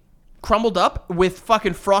cake crumbled up with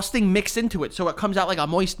fucking frosting mixed into it, so it comes out like a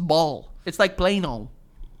moist ball. It's like Plano.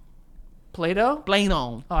 Play-Doh?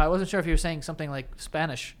 Plano. Oh, I wasn't sure if you were saying something like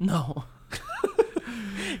Spanish. No.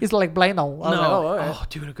 It's like Plano. I was like, No. all right. Oh,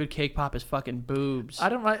 dude, a good cake pop is fucking boobs. I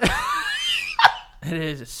don't like. It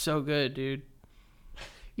is. It's so good, dude.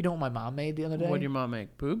 You know what my mom made the other day? What did your mom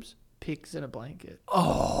make? Boobs? Pigs in a blanket.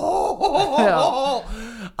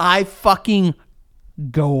 Oh. I fucking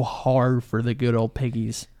go hard for the good old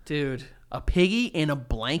piggies. Dude. A piggy in a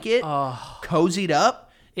blanket, Oh. cozied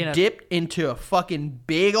up, In a- dipped into a fucking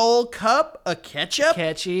big old cup of ketchup.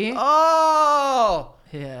 Catchy. Oh,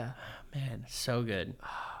 Yeah. man, so good.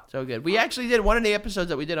 So good. We actually did one of the episodes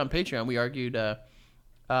that we did on Patreon. We argued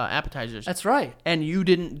appetizers. That's right. And you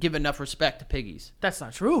didn't give enough respect to piggies. That's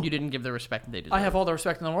not true. You didn't give the respect that they deserve. I have all the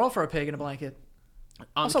respect in the world for a pig in a blanket.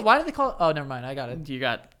 Also, why do they call it? Oh, never mind. I got it. You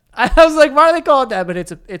got... I was like, why do they call it that? But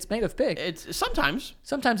it's made of pig. It's sometimes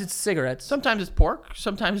Sometimes it's cigarettes. it's pork,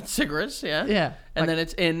 sometimes it's cigarettes, yeah. Yeah. And like- then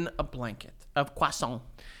it's in a blanket of croissant.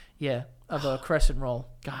 Yeah. Of a crescent roll.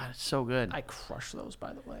 God, it's so good. I crush those,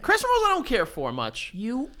 by the way. Crescent rolls I don't care for much.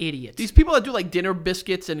 You idiot. These people that do like dinner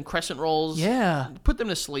biscuits and crescent rolls, Yeah. put them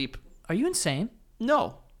to sleep. Are you insane?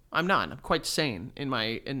 No, I'm not. I'm quite sane in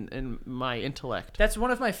my intellect. That's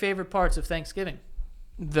one of my favorite parts of Thanksgiving.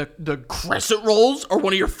 The crescent rolls are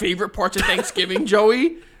one of your favorite parts of Thanksgiving,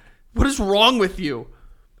 Joey? What is wrong with you?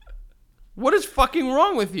 What is fucking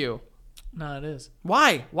wrong with you? No, it is.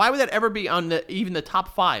 Why? Why would that ever be on even the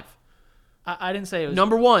top 5? I didn't say it was.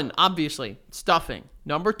 Number 1, obviously, stuffing.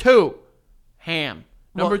 Number 2, ham.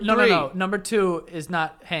 Number 3, No. Number 2 is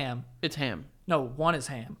not ham. it's ham. No, 1 is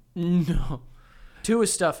ham. No. 2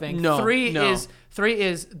 is stuffing. No, 3 no. is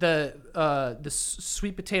the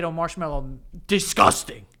sweet potato marshmallow.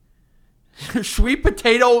 Disgusting. Sweet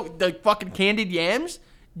potato, the fucking candied yams?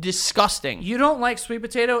 Disgusting. You don't like sweet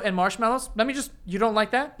potato and marshmallows? You don't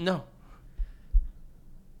like that? No.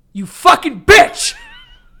 You fucking bitch!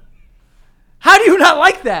 How do you not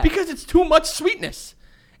like that? Because it's too much sweetness.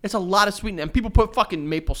 It's a lot of sweetness. And people put fucking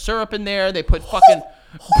maple syrup in there. They put fucking...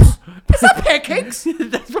 It's not pancakes.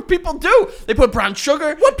 That's what people do. They put brown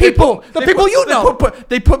sugar. What people? The people you know.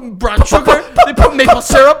 They put brown sugar. They put maple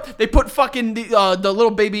syrup. They put fucking the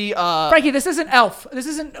little baby... Frankie, this isn't Elf. This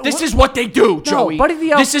isn't... This is what they do, Joey. Buddy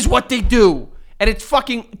the Elf- This is what they do. And it's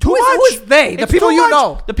fucking too much. Who is they? The It's people too you much.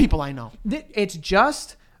 know. The people I know. It's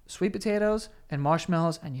just sweet potatoes and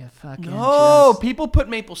marshmallows and you fucking No, just... people put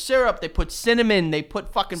maple syrup. They put cinnamon. They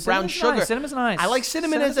put fucking brown Cinnamon's sugar. nice. Cinnamon's nice. I like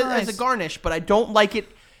cinnamon Cinnamon's as nice. a garnish, but I don't like it.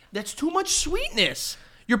 That's too much sweetness.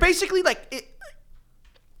 You're basically like it.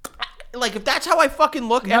 Like if that's how I fucking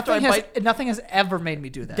look after I bite. Nothing has ever made me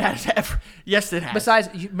do that. That's ever. Yes, it has. Besides,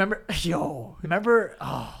 you remember...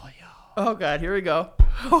 Oh god, here we go.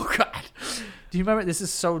 Oh god. Do you remember? This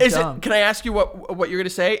is so Is dumb. it? Can I ask you what you're gonna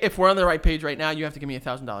say? If we're on the right page right now, you have to give me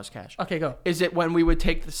 $1,000 cash. Okay, go. Is it when we would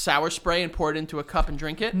take the sour spray and pour it into a cup and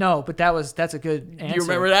drink it? No, but that's a good answer. You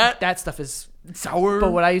remember that? That stuff is... Sour.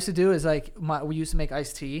 But what I used to do is like, we used to make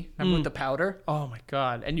iced tea. Remember with the powder? Oh my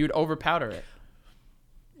god! And you'd overpowder it.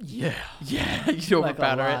 Yeah. Yeah, you'd Like a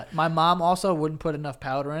overpowder lot. it. My mom also wouldn't put enough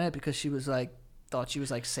powder in it because she was like, thought she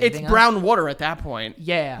was like saving It's us. brown water at that point.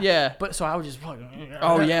 Yeah. Yeah. But so I was just fucking.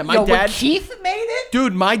 Oh, yeah, my Yo, when dad- Keith made it.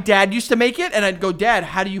 Dude, my dad used to make it, and I'd go, Dad,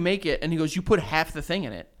 how do you make it? And he goes, you put half the thing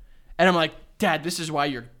in it. And I'm like, Dad, this is why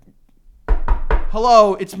you're...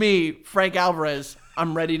 Hello, it's me, Frank Alvarez.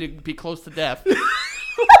 I'm ready to be close to death.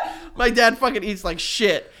 My dad fucking eats like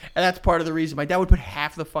shit, and that's part of the reason. My dad would put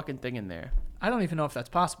half the fucking thing in there. I don't even know if that's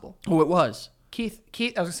possible. Oh, it was. Keith. I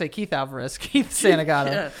was gonna say Keith Alvarez. Keith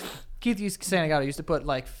Santagato. Yeah. Keith Santagato used to put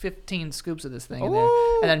like 15 scoops of this thing in there,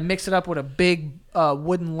 Ooh. and then mix it up with a big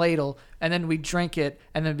wooden ladle, and then we drink it,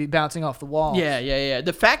 and then be bouncing off the wall. Yeah.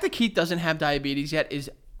 The fact that Keith doesn't have diabetes yet is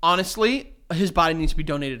honestly, his body needs to be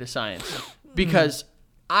donated to science. Because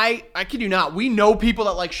I kid you not, we know people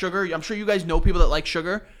that like sugar. I'm sure you guys know people that like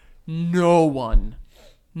sugar. No one.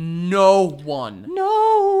 No one. Give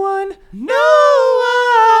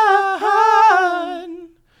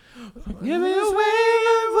me a way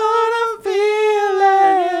I wanna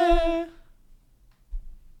feel it.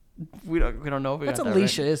 We don't know if we That's got that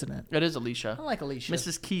Alicia, right. isn't it? It is Alicia. I like Alicia.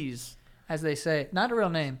 Mrs. Keys. As they say. Not a real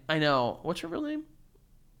name. I know. What's her real name?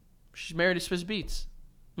 She's married to Swizz Beats.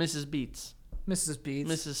 Mrs. Beats. Mrs. Beats.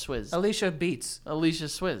 Mrs. Swizz. Alicia Beats. Alicia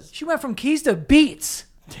Swizz. She went from Keys to Beats.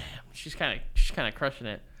 Damn, she's kind of crushing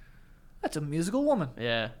it. That's a musical woman.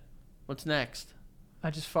 Yeah. What's next?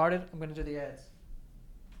 I just farted. I'm going to do the ads.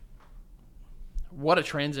 What a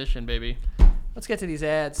transition, baby. Let's get to these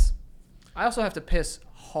ads. I also have to piss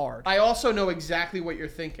hard. I also know exactly what you're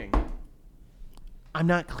thinking. I'm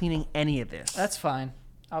not cleaning any of this. That's fine.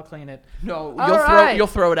 I'll clean it. No, All you'll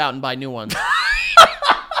throw it out and buy new ones.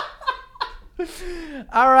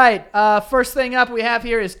 All right. First thing up we have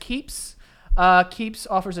here is Keeps. Keeps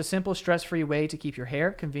offers a simple, stress-free way to keep your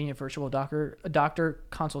hair, convenient virtual doctor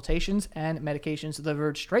consultations, and medications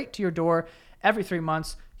delivered straight to your door every 3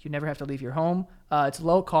 months. You never have to leave your home. It's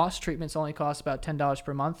low cost. Treatments only cost about $10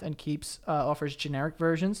 per month, and Keeps offers generic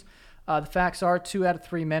versions. The facts are 2 out of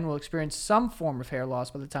 3 men will experience some form of hair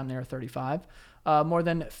loss by the time they are 35. More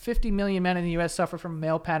than 50 million men in the U.S. suffer from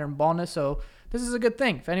male pattern baldness, so this is a good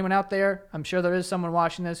thing. If anyone out there, I'm sure there is someone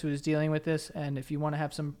watching this who is dealing with this, and if you want to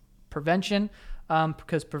have some prevention,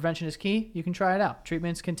 because prevention is key, you can try it out.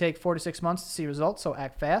 Treatments can take 4 to 6 months to see results, so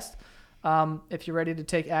act fast. If you're ready to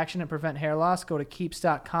take action and prevent hair loss, go to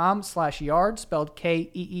keeps.com/yard, spelled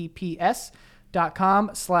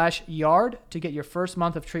KEEPS.com/yard to get your first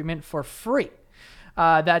month of treatment for free.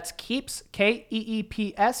 That's Keeps,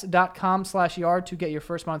 KEEPS.com/yard to get your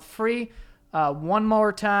first month free. One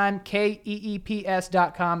more time,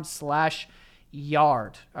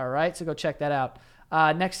 KEEPS.com/yard. All right, so go check that out.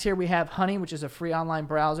 Next here we have Honey, which is a free online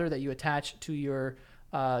browser that you attach to your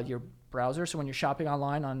browser. So when you're shopping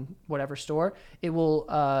online on whatever store, it will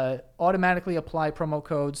automatically apply promo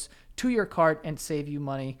codes to your cart and save you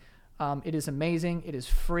money. It is amazing. It is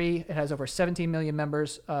free. It has over 17 million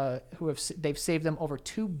members they've saved them over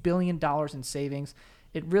 $2 billion in savings.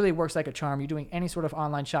 It really works like a charm. You're doing any sort of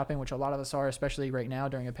online shopping, which a lot of us are, especially right now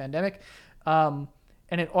during a pandemic. And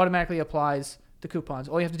it automatically applies the coupons.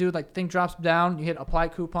 All you have to do, like, the thing drops down, you hit apply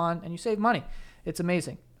coupon, and you save money. It's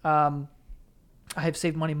amazing. I have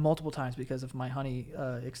saved money multiple times because of my Honey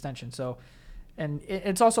extension. So, and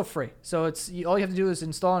it's also free. So all you have to do is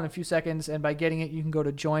install in a few seconds, and by getting it, you can go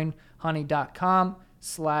to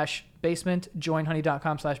joinhoney.com/basement,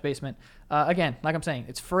 joinhoney.com/basement. Again, like I'm saying,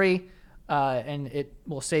 it's free, and it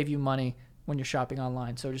will save you money when you're shopping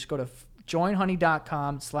online. So just go to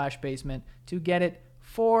joinhoney.com/basement to get it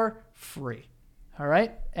for free. All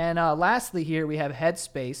right. And lastly here, we have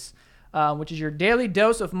Headspace, which is your daily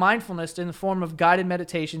dose of mindfulness in the form of guided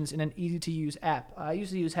meditations in an easy-to-use app. I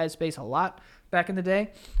used to use Headspace a lot back in the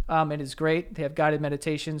day. It is great. They have guided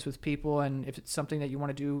meditations with people, and if it's something that you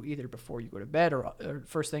want to do either before you go to bed or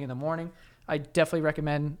first thing in the morning, I definitely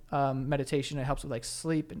recommend meditation. It helps with like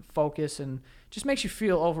sleep and focus, and just makes you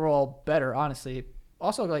feel overall better, honestly. It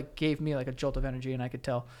also like gave me like a jolt of energy, and I could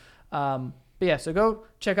tell. But yeah, so go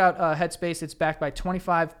check out Headspace. It's backed by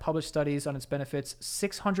 25 published studies on its benefits,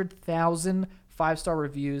 600,000 5-star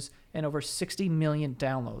reviews, and over 60 million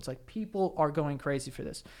downloads. Like, people are going crazy for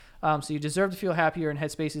this. So you deserve to feel happier, and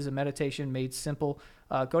Headspace is a meditation made simple.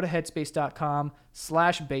 Go to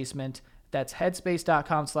headspace.com/basement. That's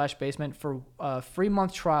headspace.com/basement for a free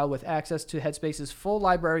month trial with access to Headspace's full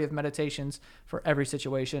library of meditations for every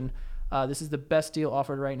situation. This is the best deal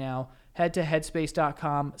offered right now. Head to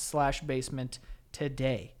headspace.com/basement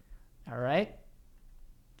today. All right?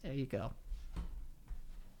 There you go.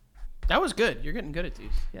 That was good. You're getting good at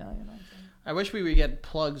these. Yeah, you know. I wish we would get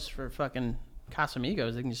plugs for fucking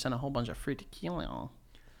Casamigos. They can just send a whole bunch of free tequila.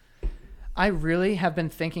 I really have been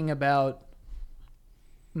thinking about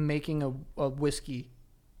making a whiskey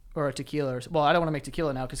or a tequila. Well, I don't want to make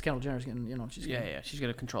tequila now because Kendall Jenner's getting, she's Yeah, getting, yeah. She's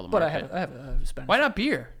gonna control the But market. I have a Spanish. Why not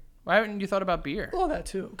beer? Why haven't you thought about beer? Well, that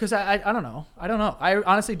too. Because I don't know. I don't know. I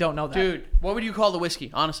honestly don't know that. Dude, what would you call the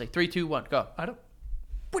whiskey? Honestly, 3, 2, 1, go. I don't.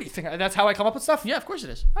 What do you think? That's how I come up with stuff? Yeah, of course it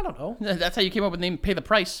is. I don't know. That's how you came up with the name Pay the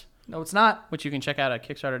Price, No, it's not. which you can check out at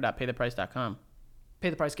kickstarter.paytheprice.com. Pay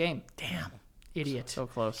the price game. Damn, Idiot. so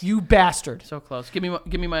close. You bastard. So close. Give me my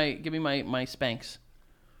Spanx.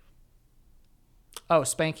 Oh,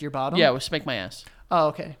 spank your bottom? Yeah, we'll spank my ass. Oh,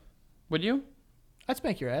 okay. Would you? I'd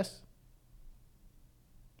spank your ass.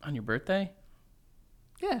 On your birthday?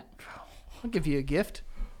 Yeah. I'll give you a gift.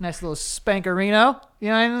 Nice little spankerino. You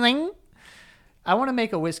know what I mean? I want to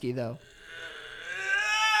make a whiskey, though.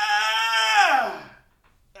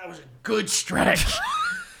 That was a good stretch.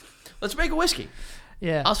 Let's make a whiskey.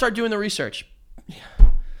 Yeah. I'll start doing the research.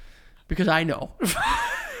 Because I know.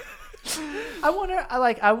 I wonder,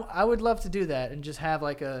 I would love to do that and just have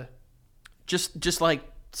like a... Just like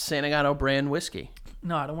Santagato brand whiskey.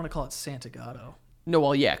 No, I don't want to call it Santagato. No,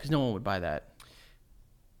 well, yeah, because no one would buy that.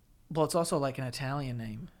 Well, it's also like an Italian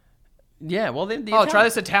name. Yeah, well, Try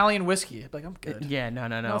this Italian whiskey. Like, I'm good. Yeah, no.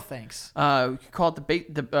 No, thanks. We could call it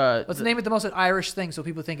Let's name it the most Irish thing so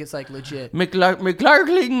people think it's like legit.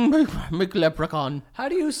 McLeprechaun. How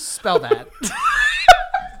do you spell that?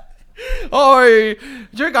 Oi,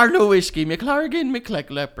 drink our new whiskey,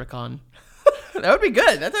 McLeprechaun. That would be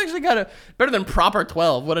good. That's actually kind of better than Proper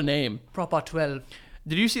 12. What a name. Proper 12.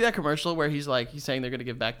 Did you see that commercial where he's saying they're going to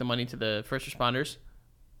give back the money to the first responders?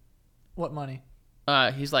 What money?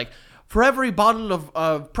 He's like, for every bottle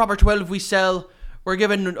of Proper 12 we sell, we're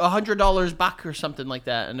giving $100 back or something like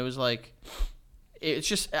that. And it was like, it's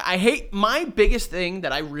just, I hate, my biggest thing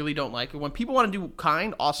that I really don't like, when people want to do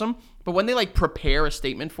kind, awesome, but when they like prepare a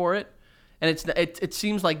statement for it, and it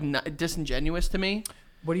seems like disingenuous to me.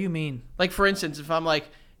 What do you mean? Like, for instance, if I'm like,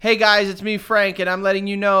 hey guys, it's me, Frank, and I'm letting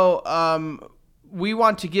you know, we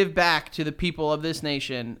want to give back to the people of this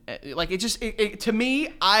nation. Like, to me,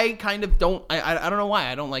 I kind of don't, I don't know why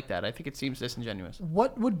I don't like that. I think it seems disingenuous.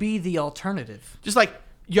 What would be the alternative? Just like,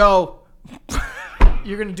 yo.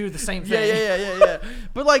 You're going to do the same thing. Yeah.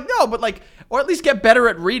 But like, no, but like, or at least get better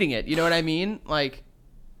at reading it. You know what I mean? Like,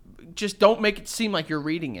 just don't make it seem like you're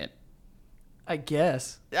reading it. I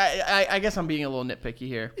guess. I guess I'm being a little nitpicky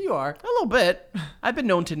here. You are. A little bit. I've been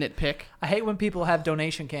known to nitpick. I hate when people have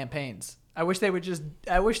donation campaigns. I wish they would just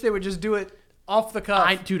do it off the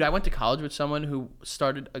cuff. Dude, I went to college with someone who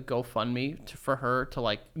started a GoFundMe for her to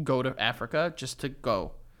like go to Africa just to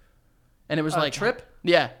go. And it was like trip?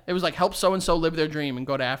 Yeah, it was like help so and so live their dream and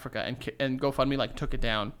go to Africa, and GoFundMe like took it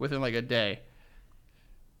down within like a day.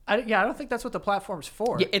 I don't think that's what the platform's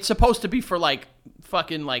for. Yeah, it's supposed to be for like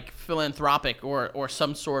fucking like philanthropic or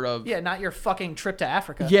some sort of. Yeah, not your fucking trip to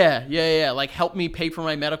Africa. Yeah. Like help me pay for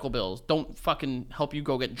my medical bills. Don't fucking help you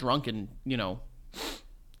go get drunk in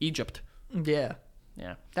Egypt. Yeah.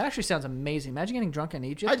 Yeah. That actually sounds amazing. Imagine getting drunk in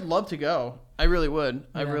Egypt. I'd love to go. I really would.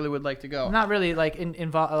 I really would like to go. I'm not really like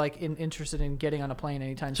interested in getting on a plane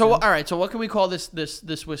anytime So soon. all right. So what can we call this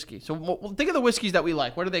whiskey? So think of the whiskeys that we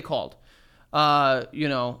like. What are they called?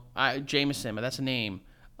 Jameson, but that's a name.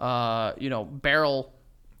 Barrel.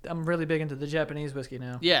 I'm really big into the Japanese whiskey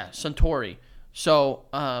now. Yeah, Suntory. So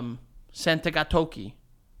Santagatoki.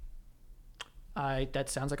 That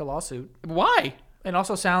sounds like a lawsuit. Why? It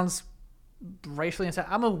also sounds racially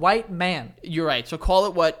insensitive. I'm a white man. You're right. So call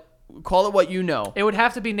it what you know. It would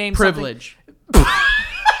have to be named Privilege.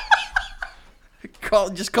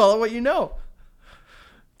 Just call it what you know.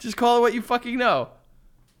 Just call it what you fucking know.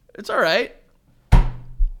 It's all right.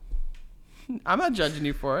 I'm not judging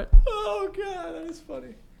you for it. Oh god, that is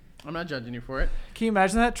funny. I'm not judging you for it. Can you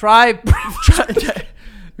imagine that? Try.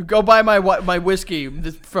 Go buy my whiskey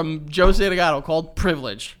from Joe Santagato called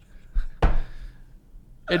Privilege.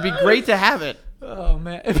 It'd be great to have it. Oh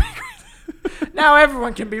man. Now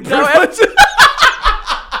everyone can be privileged.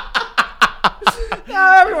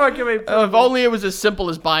 Now everyone can be privileged. If only it was as simple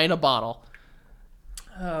as buying a bottle.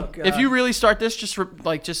 Oh god. If you really start this, just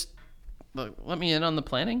let me in on the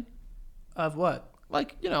planning. Of what?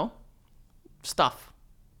 Like, stuff.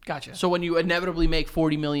 Gotcha. So when you inevitably make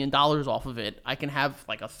 $40 million off of it, I can have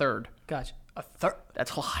like a third. Gotcha. A third?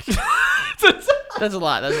 That's a lot. That's a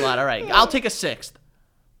lot. All right. I'll take a sixth.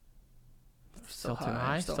 Still too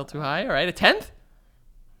high? Still too high? All right. A tenth?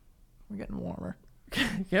 We're getting warmer. Okay.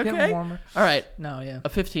 Getting warmer. All right. No, yeah. A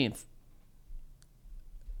 15th.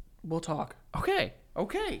 We'll talk. Okay.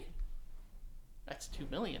 That's $2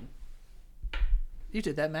 million. You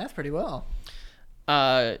did that math pretty well.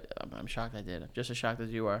 I'm shocked I did. I'm just as shocked as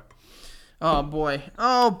you are.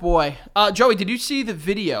 Oh boy. Joey, did you see the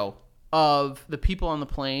video of the people on the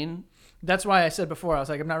plane? That's why I said before, I was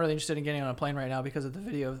like, I'm not really interested in getting on a plane right now because of the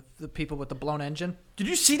video of the people with the blown engine. Did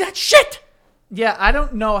you see that shit? Yeah, I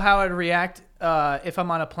don't know how I'd react if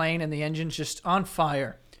I'm on a plane and the engine's just on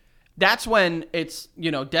fire. That's when it's,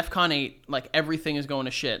 DEFCON 8, like everything is going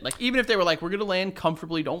to shit. Like even if they were like, we're going to land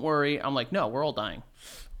comfortably, don't worry. I'm like, no, we're all dying.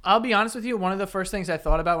 I'll be honest with you. One of the first things I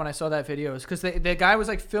thought about when I saw that video is because the guy was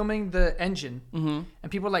like filming the engine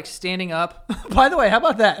and people were like standing up. By the way, how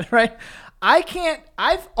about that, right?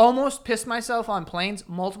 I've almost pissed myself on planes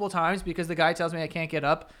multiple times because the guy tells me I can't get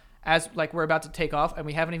up as like we're about to take off and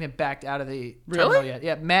we haven't even backed out of the terminal yet.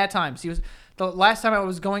 Yeah, mad times. The last time I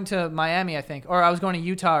was going to Miami, I think, or I was going to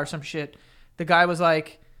Utah or some shit. The guy was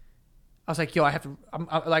like, I was like, yo, I have to,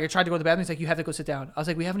 I tried to go to the bathroom. He's like, you have to go sit down. I was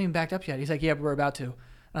like, we haven't even backed up yet. He's like, yeah, but we're about to. And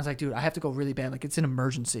I was like, dude, I have to go really bad. Like, it's an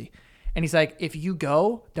emergency. And he's like, if you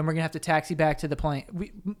go, then we're gonna have to taxi back to the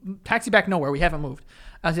plane. Taxi back nowhere. We haven't moved.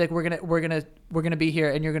 I was like, we're gonna be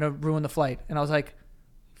here, and you're gonna ruin the flight. And I was like,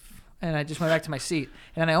 and I just went back to my seat,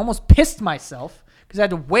 and then I almost pissed myself because I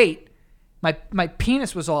had to wait. My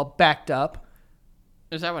penis was all backed up.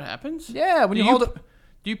 Is that what happens? Yeah, when you hold it.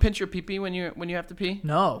 Do you pinch your pee-pee when you have to pee?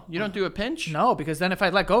 No. You don't do a pinch? No, because then if I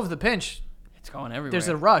let go of the pinch, it's going everywhere. There's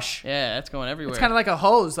a rush. Yeah, it's going everywhere. It's kind of like a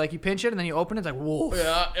hose. Like you pinch it and then you open it. It's like, whoa.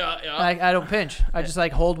 Yeah. I don't pinch. I just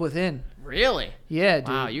like hold within. Really? Yeah, dude.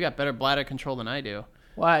 Wow, you got better bladder control than I do.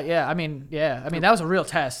 Why? Yeah, I mean, that was a real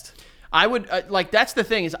test. I would, that's the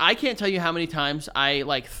thing is I can't tell you how many times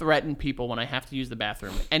I, threaten people when I have to use the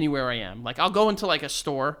bathroom anywhere I am. Like, I'll go into, a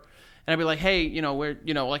store and I'll be like, hey, we're,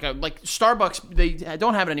 like Starbucks, they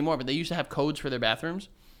don't have it anymore, but they used to have codes for their bathrooms.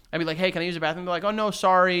 I'd be like, hey, can I use the bathroom? They're like, oh, no,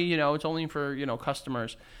 sorry, it's only for,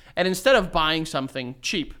 customers. And instead of buying something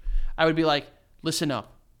cheap, I would be like, listen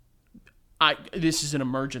up. This is an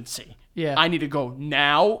emergency. Yeah. I need to go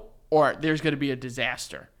now or there's going to be a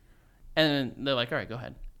disaster. And then they're like, all right, go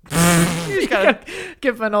ahead. You just gotta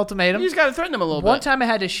give them an ultimatum. You just gotta threaten them a little bit. One time I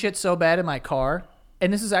had to shit so bad in my car,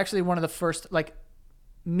 and this is actually one of the first,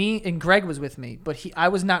 me and Greg was with me, but I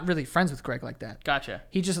was not really friends with Greg like that. Gotcha.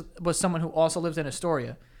 He just was someone who also lives in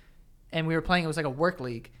Astoria, and we were playing, it was like a work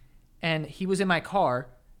league, and he was in my car,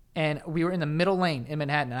 and we were in the middle lane in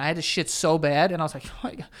Manhattan, and I had to shit so bad, and I was like, oh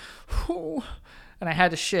my God. And I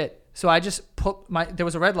had to shit. So I just there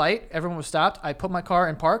was a red light. Everyone was stopped. I put my car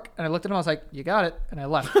in park, and I looked at him. I was like, you got it. And I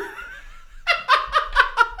left.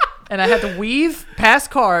 And I had to weave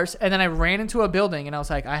past cars, and then I ran into a building, and I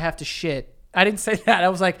was like, I have to shit. I didn't say that. I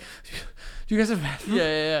was like, do you guys have a bathroom?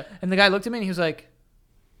 Yeah. And the guy looked at me, and he was like,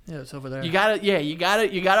 yeah, it's over there. You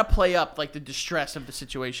gotta play up, the distress of the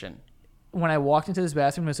situation. When I walked into this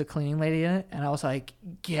bathroom, there was a cleaning lady in it, and I was like,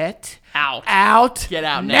 get out. Get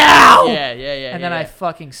out now. Yeah. And then I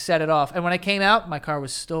fucking set it off. And when I came out, my car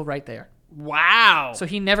was still right there. Wow. So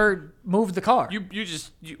he never moved the car. You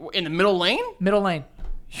in the middle lane? Middle lane.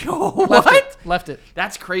 Yo, what? Left it.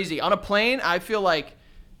 That's crazy. On a plane, I feel like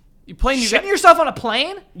shitting yourself on a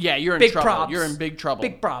plane? Yeah, you're in big trouble. Probs. You're in big trouble.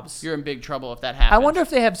 Big probs. You're in big trouble if that happens. I wonder if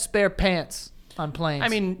they have spare pants on planes. I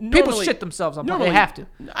mean, people shit themselves on planes. They have to.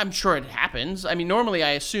 I'm sure it happens. I mean, normally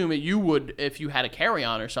I assume you would, if you had a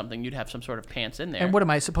carry-on or something, you'd have some sort of pants in there. And what am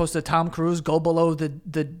I supposed to, Tom Cruise, go below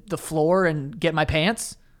the floor and get my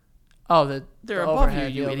pants? Oh, they're above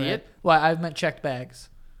you idiot. Well, I meant checked bags.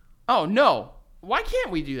 Oh no. Why can't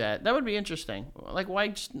we do that? That would be interesting. Why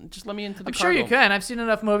just let me into the I'm cargo? sure you can. I've seen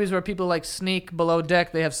enough movies where people sneak below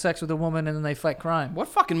deck, they have sex with a woman, and then they fight crime. What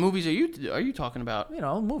fucking movies are you talking about?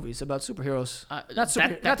 Movies about superheroes. That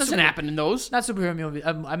doesn't happen in those. Not superhero movies.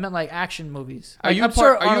 I meant action movies. Are you a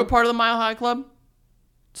part of the Mile High Club?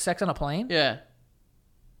 Sex on a plane? Yeah.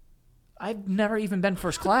 I've never even been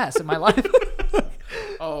first class in my life.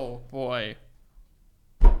 Oh boy.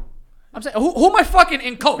 I'm saying, who am I fucking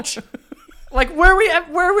in, coach? Where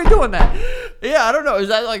are we doing that? Yeah, I don't know. Is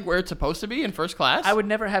that where it's supposed to be in first class? I would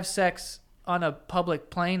never have sex on a public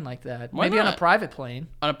plane like that. Why Maybe not? on a private plane.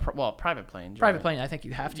 private plane. Private plane, I think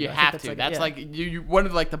you have to. You have to. That's one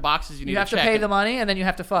of the boxes you need to check. You have to pay the money and then you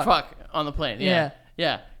have to fuck. Fuck on the plane. Yeah.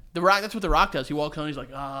 The Rock. That's what The Rock does. He walks on. He's like,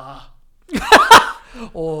 yeah,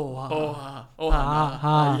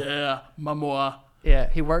 mamoa. Yeah,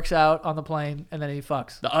 he works out on the plane and then he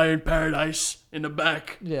fucks. The Iron Paradise in the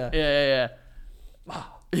back. Yeah.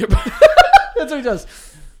 That's what he does.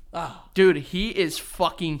 Dude, he is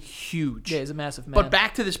fucking huge. Yeah, he's a massive man. But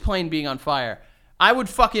back to this plane being on fire.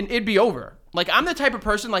 It'd be over. I'm the type of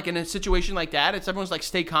person, in a situation like that, everyone's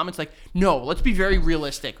stay calm. It's no, let's be very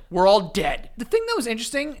realistic. We're all dead. The thing that was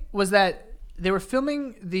interesting was that they were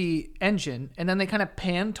filming the engine and then they kind of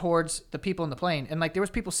panned towards the people in the plane. And there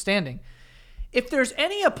was people standing. if there's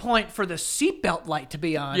any a point for the seatbelt light to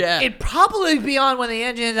be on, Yeah. it'd probably be on when the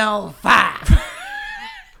engine's on fire.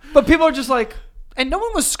 But people are just like, and no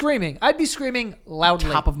one was screaming. I'd be screaming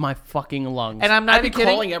loudly. Top of my fucking lungs. And I'm not I'd be even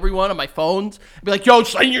kidding. calling everyone on my phones. I'd be like, yo,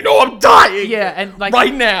 son, you know I'm dying. Yeah, and like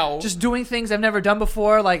right now. just doing things I've never done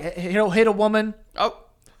before, like hit a woman. Oh.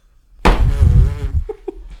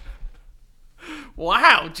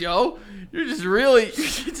 Wow, Joe. You're just really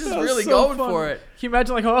going for it. Can you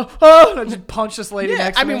imagine like, oh, and I just punch this lady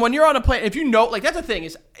next to me? I mean, when you're on a plane, if you know, like, that's the thing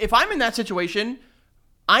is, if I'm in that situation,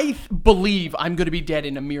 I believe I'm going to be dead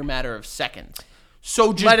in a mere matter of seconds.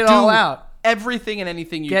 So just let it do all out. everything and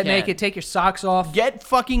anything you Get can. naked, take your socks off, Get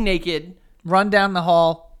fucking naked run down the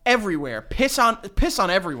hall. everywhere. Piss on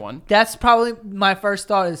everyone. That's probably my first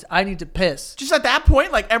thought is I need to piss. Just at that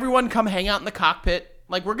point, like, everyone come hang out in the cockpit.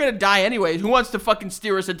 Like, we're going to die anyways. Who wants to fucking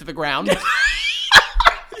steer us into the ground?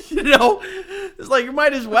 You know? It's like, you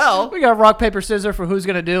might as well. We got rock, paper, scissors for who's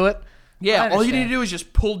going to do it. Yeah, I all you need understand. to do is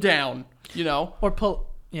just pull down, you know? Or pull.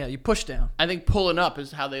 Yeah, you push down. I think pulling up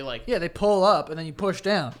is how they like. Yeah, they pull up and then you push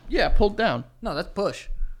down. Yeah, pull down. No, that's push.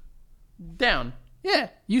 Down. Yeah,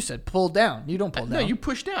 you said pull down. You don't pull down. No, you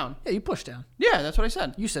push down. Yeah, you push down. Yeah, that's what I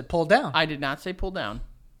said. You said pull down. I did not say pull down.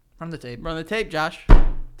 Run the tape. Run the tape, Josh.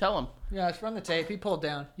 Tell him. Yeah, it's run the tape. He pulled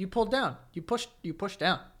down. You pulled down. You push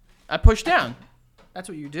down. I pushed down. That's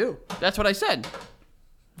what you do. That's what I said.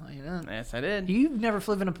 Well, you know. Yes, I did. You've never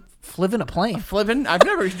flown a plane. Flipping?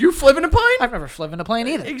 You flipping a plane? I've never flown a plane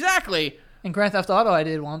either. Exactly. In Grand Theft Auto, I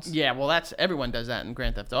did once. Yeah, well, everyone does that in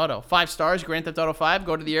Grand Theft Auto. 5 stars, Grand Theft Auto 5.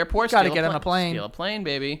 Go to the airport. Gotta steal get on a plane. Steal a plane,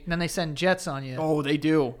 baby. And then they send jets on you. Oh, they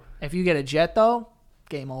do. If you get a jet, though,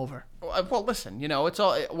 game over. Well, listen, you know, it's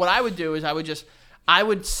all. What I would do is I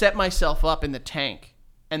would set myself up in the tank,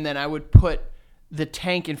 and then I would put the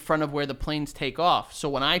tank in front of where the planes take off. So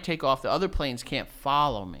when I take off, the other planes can't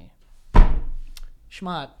follow me.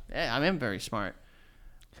 Schmott. Yeah, I am very smart.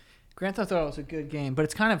 Grand Theft Auto is a good game, but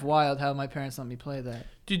it's kind of wild how my parents let me play that.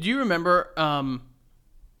 Did you remember?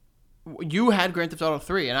 You had Grand Theft Auto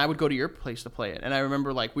 3, and I would go to your place to play it. And I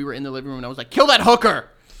remember, like, we were in the living room, and I was like, "Kill that hooker!"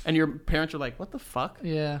 And your parents were like, "What the fuck?"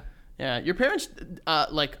 Yeah. Yeah, your parents,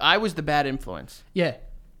 like, I was the bad influence. Yeah.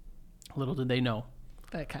 Little did they know.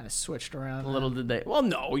 That kind of switched around. Little did they. Well,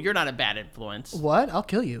 no, you're not a bad influence. What? I'll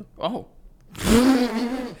kill you. Oh.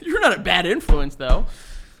 You're not a bad influence, though.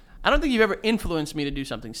 I don't think you've ever influenced me to do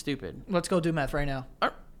something stupid. Let's go do meth right now.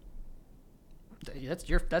 Ar- That's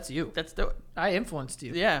you. That's the. I influenced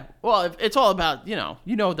you. Yeah. Well, it's all about, you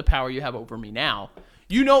know the power you have over me now.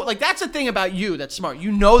 You know, like, that's the thing about you that's smart.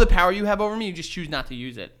 You know the power you have over me, you just choose not to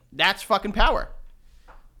use it. That's fucking power.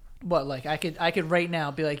 What? Like I could right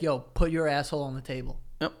now be like, yo, put your asshole on the table.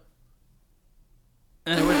 Yep.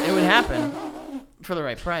 And it would happen for the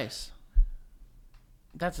right price.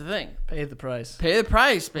 That's the thing. Pay the price. Pay the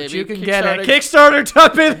price, baby. Which you can get at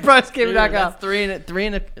Kickstarter.paytheprice.com. That's three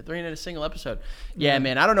in a single episode. Yeah,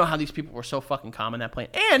 man. I don't know how these people were so fucking calm in that plane.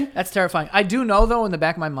 And That's terrifying. I do know, though, in the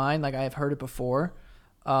back of my mind, like I have heard it before,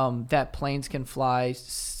 that planes can fly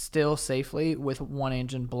still safely with one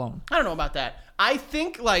engine blown. I don't know about that. I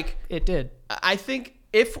think It did.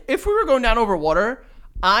 if we were going down over water,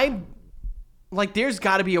 there's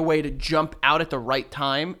got to be a way to jump out at the right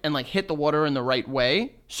time and like hit the water in the right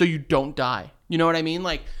way so you don't die. You know what I mean?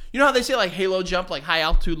 Like, you know how they say like halo jump, like high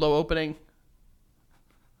altitude, low opening?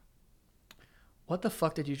 What the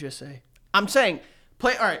fuck did you just say? I'm saying, all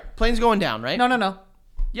right, plane's going down, right? No.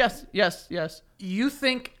 Yes. You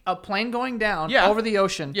think a plane going down Yeah. over the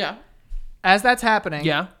ocean, Yeah. as that's happening,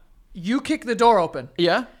 Yeah. you kick the door open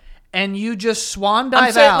Yeah. and you just swan dive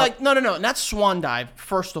I'm saying, out. like, no, not swan dive,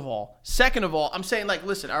 first of all. Second of all, I'm saying, like,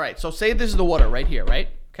 listen, all right, so say this is the water right here, right?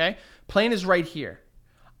 Okay? Plane is right here.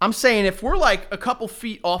 I'm saying if we're, like, a couple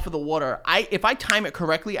feet off of the water, if I time it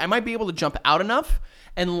correctly, I might be able to jump out enough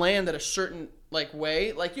and land at a certain, like,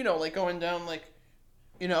 way. Like, you know, like going down, like,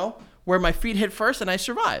 you know, where my feet hit first and I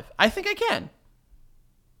survive. I think I can.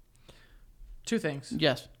 Two things.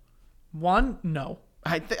 Yes. One, no.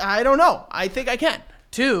 I don't know. I think I can.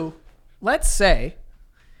 Two, let's say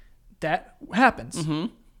that happens Mm-hmm.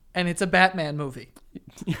 and it's a Batman movie.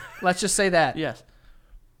 Let's just say that. Yes.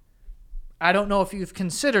 I don't know if you've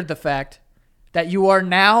considered the fact that you are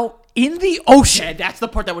now in the ocean. Yeah, that's the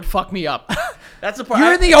part that would fuck me up. That's the part.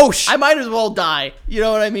 You're in the ocean. I might as well die. You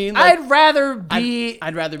know what I mean? Like, I'd rather be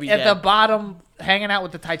I'd rather be at dead. the bottom hanging out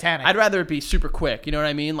with the Titanic. I'd rather it be super quick. You know what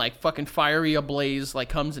I mean? Like fucking fiery ablaze, like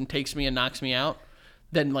comes and takes me and knocks me out,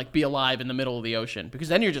 than like be alive in the middle of the ocean, because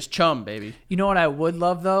then you're just chum, baby. You know what I would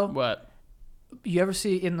love though? What? You ever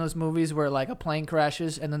see in those movies where like a plane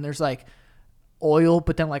crashes and then there's like oil,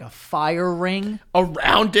 but then like a fire ring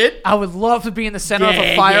around it. I would love to be in the center of a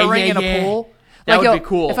Yeah, fire yeah, ring yeah, in a yeah. pool. That Like, would be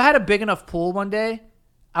cool. If I had a big enough pool one day,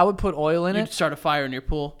 I would put oil in You'd it, start a fire in your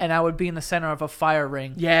pool. and I would be in the center of a fire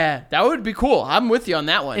ring. Yeah, that would be cool. I'm with you on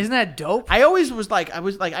that one. Isn't that dope? I always was like, I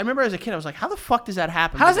remember as a kid, I was like, how the fuck does that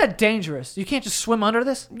happen? How's that dangerous? You can't just swim under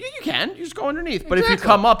this? You can. You just go underneath. But if you Exactly.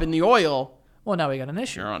 come up in the oil, Well, now we got an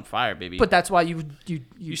issue. you're on fire, baby. But that's why you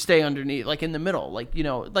you stay underneath, like in the middle, like, you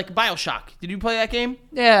know, like BioShock. Did you play that game?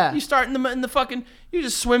 yeah. You start in the fucking, you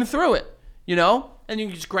just swim through it, you know? And you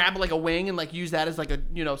can just grab like a wing and like use that as like a,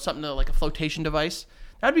 you know, something to, like a flotation device.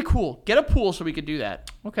 That'd be cool. Get a pool so we could do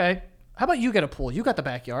that. Okay. How about you get a pool? You got the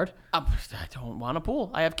backyard. I don't want a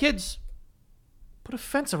pool. I have kids. Put a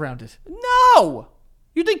fence around it. No.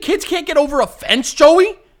 You think kids can't get over a fence,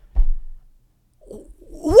 Joey?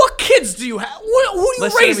 What kids do you have? Who are you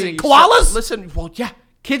Listen to raising? me. Koalas? Listen, well, yeah.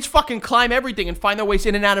 Kids fucking climb everything and find their ways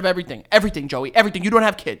in and out of everything. Everything, Joey. Everything. You don't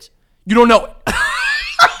have kids. You don't know it.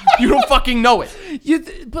 You don't fucking know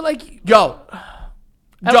it. But like, Yo.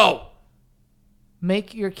 Yo.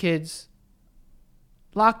 make your kids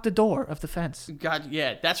lock the door of the fence. God,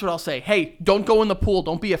 yeah, that's what I'll say. Hey, don't go in the pool.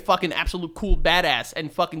 Don't be a fucking absolute cool badass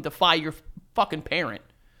and fucking defy your fucking parent.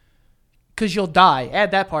 Because you'll die.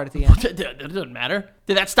 Add that part at the end. It doesn't matter.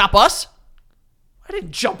 Did that stop us? I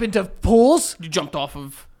didn't jump into pools. You jumped off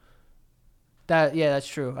of... Yeah, that's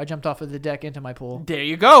true. I jumped off of the deck into my pool. There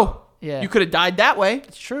you go. Yeah. You could have died that way.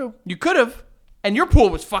 It's true. You could have. And your pool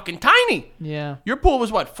was fucking tiny. Yeah. Your pool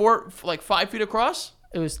was what, 5 feet across?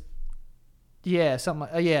 It was. Yeah, something.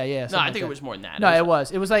 Yeah. No, something I like think that. it was more than that. No, it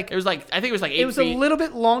was. It was like. It was like, I think it was like 8 feet. It was a little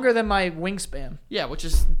bit longer than my wingspan. Yeah, which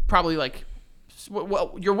is probably like,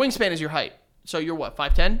 well, your wingspan is your height. So you're what,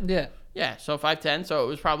 5'10"? Yeah. Yeah, so 5'10", so it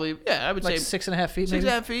was probably, yeah, I would Like say 6.5 feet. 6.5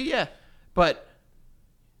 maybe? feet, yeah. But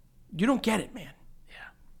you don't get it, man. Yeah.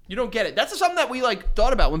 You don't get it. That's something that we like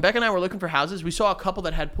thought about when Becca and I were looking for houses. We saw a couple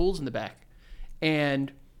that had pools in the back,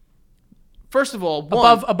 and first of all,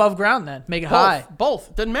 Above ground, then make it high.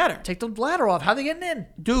 Both doesn't matter, Take the ladder off. How they getting in?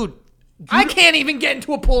 dude. I can't even get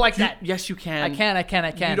into a pool like that. Yes, you can. I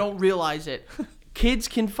can. You don't realize it. Kids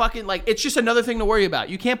can fucking like. It's just another thing to worry about.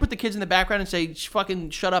 You can't put the kids in the background and say, "Fucking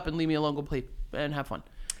shut up and leave me alone. Go play and have fun."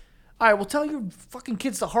 All right, well, tell your fucking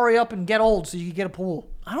kids to hurry up and get old so you can get a pool.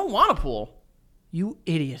 I don't want a pool You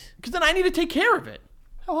idiot. because then I need to take care of it.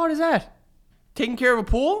 How hard is that? Taking care of a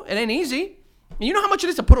pool, it ain't easy. And you know how much it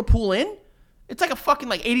is to put a pool in? It's like a fucking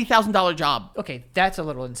like $80,000 job. Okay, that's a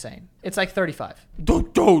little insane. It's like 35. Dude,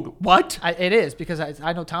 what? It is because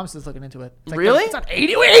I know Thomas is looking into it. It's like Really? It's not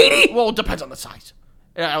 80. 80. Well, it depends on the size.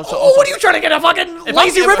 Yeah, also, What are you trying to get, a fucking if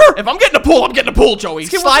lazy I'm, river? If I'm getting a pool, I'm getting a pool, Joey.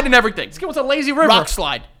 get Slide what's- and everything. Let's get what's a lazy river. Rock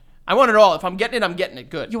slide. I want it all. If I'm getting it, I'm getting it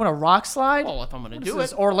good. You want a rock slide? Oh, if I'm gonna What do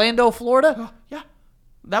is this, it, Orlando, Florida? yeah,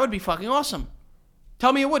 that would be fucking awesome.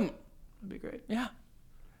 Tell me it wouldn't. That'd be great. Yeah,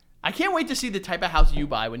 I can't wait to see the type of house you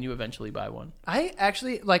buy when you eventually buy one. I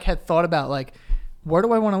actually had thought about where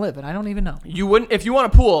do I want to live, and I don't even know. You wouldn't if you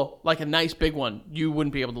want a pool like a nice big one. You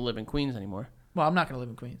wouldn't be able to live in Queens anymore. Well, I'm not going to live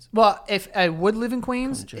in Queens. Well, if I would live in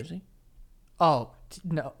Queens, In Jersey. oh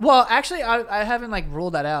no. Well, actually, I haven't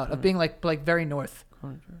ruled that out of being like very north.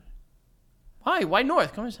 Why? Why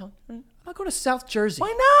north? Come on, south. I'm not going to South Jersey.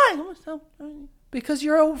 Why not? Come on, south. Because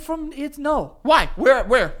you're from it's no. Why?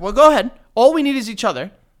 Where? Well, go ahead. All we need is each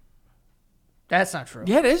other. That's not true.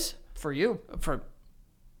 Yeah, it is. For you. For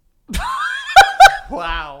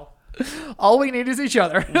Wow. All we need is each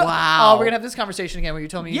other. Wow. Oh, we're gonna have this conversation again where you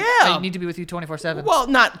told me Yeah. I need to be with you 24/7. well,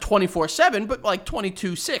 not 24/7, but like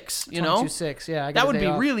 22/6. You know, 22/6. Yeah, I got that a would day be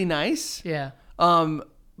off. really nice. Yeah.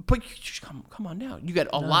 But you just come on down. You get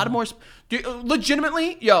a lot of more.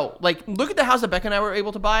 Legitimately, yo, like look at the house that Becca and I were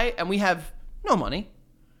able to buy, and we have no money.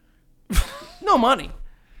 No money.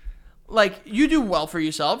 Like you do well for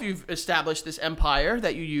yourself. You've established this empire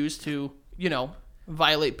that you use to,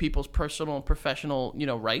 violate people's personal and professional,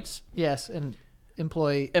 rights. Yes, and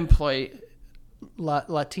employ Employ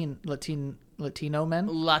Latino men,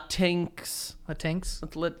 Latinx.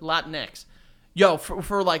 Latinx. Yo,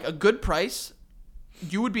 for like a good price,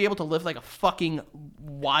 you would be able to live like a fucking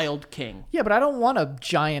wild king. Yeah, but I don't want a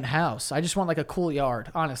giant house. I just want a cool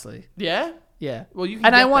yard, honestly. Yeah? Yeah. Well, you can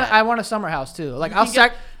and get I that. want a summer house too. Like You I'll can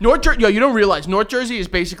sack. get- North Jersey. Yo, you don't realize North Jersey is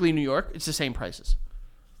basically New York. It's the same prices.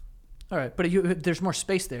 All right, but there's more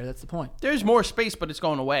space there. That's the point. There's more space, but it's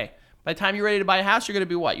going away. By the time you're ready to buy a house, you're going to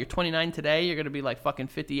be what? You're 29 today. You're going to be like fucking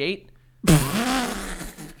 58.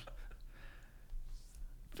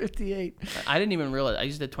 58. I didn't even realize. I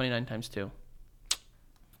just did 29 times 2.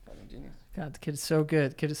 God, the kid is so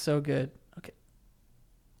good. Kid is so good. Okay.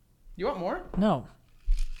 You want more? No.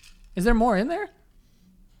 Is there more in there?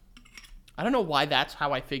 I don't know why that's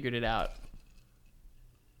how I figured it out.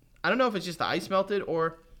 I don't know if it's just the ice melted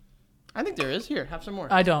or... I think there is. Here, have some more.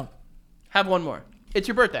 I don't. Have one more. It's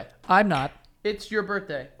your birthday. I'm not. It's your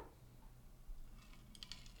birthday.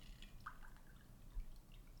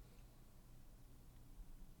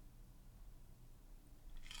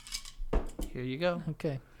 Here you go.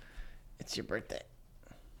 Okay. It's your birthday.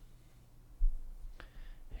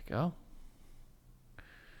 Here you go.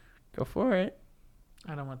 Go for it.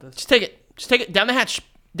 I don't want this. Just take it. Just take it. Down the hatch.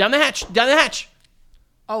 Down the hatch. Down the hatch.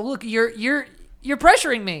 Oh, look, you're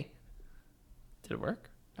pressuring me. Did it work?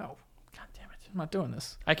 No, God damn it. I'm not doing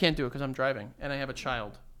this. I can't do it because I'm driving and I have a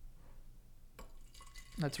child.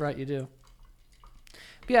 That's right, you do.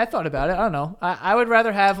 But yeah, I thought about it. I don't know. I would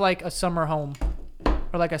rather have like a summer home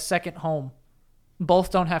or like a second home.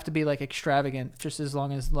 Both don't have to be like extravagant, just as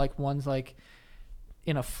long as like one's like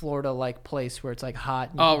in a Florida like place where it's like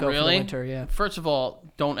hot. And you Oh, can go really? For the winter, yeah. First of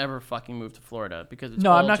all, don't ever fucking move to Florida because it's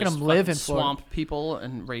No, all I'm not gonna just live fucking in Florida. swamp people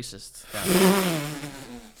and racists. down there.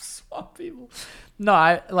 Swamp people. No,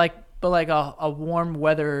 I like, but like a warm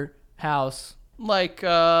weather house Like,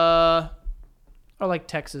 or like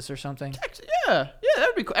Texas or something. Texas, yeah,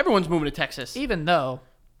 that'd be cool. Everyone's moving to Texas. Even though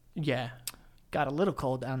Yeah, got a little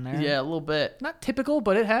cold down there. yeah, a little bit. Not typical,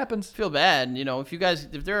 but it happens. Feel bad, you know. If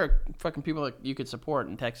there are fucking people that you could support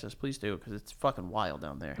in Texas, please do because it's fucking wild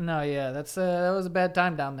down there. No, yeah, that was a bad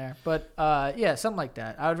time down there. But yeah, something like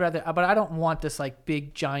that. I would rather, but I don't want this like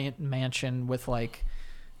big giant mansion with like,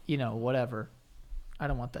 you know, whatever. I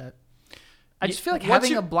don't want that. I just feel like What's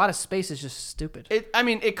having your- a lot of space is just stupid. I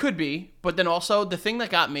mean, it could be, but then also the thing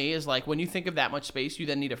that got me is like when you think of that much space, you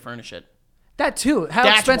then need to furnish it. That too. How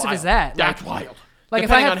That's expensive wild. is that? That's like, wild. Like Depending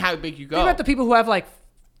if I have, on how big you go. Think about the people who have like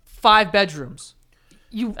 5 bedrooms.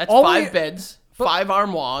 You That's always, 5 beds, 5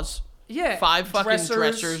 armoires, Yeah. 5 fucking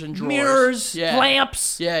dressers and drawers, mirrors, Yeah.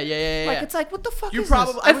 lamps. Yeah. Like it's like what the fuck You is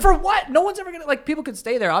probably- this? I And would- for what? No one's ever gonna like. People could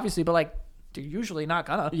stay there, obviously, but like they're usually not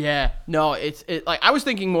gonna. Yeah, no, it's like I was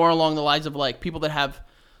thinking more along the lines of like people that have,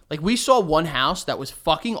 like we saw one house that was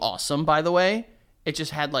fucking awesome. By the way, it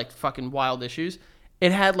just had like fucking wild issues.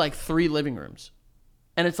 It had like 3 living rooms,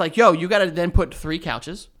 and it's like, yo, you got to then put 3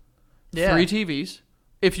 couches, Yeah. 3 TVs,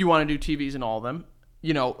 if you want to do TVs in all of them.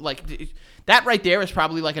 You know, like that right there is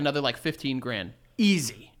probably like another like 15 grand,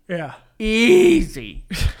 easy, Yeah. easy.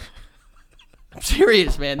 I'm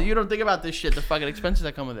serious, man. You don't think about this shit, the fucking expenses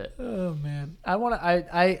that come with it. Oh man, I want to.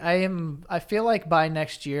 I feel like by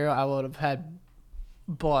next year I would have had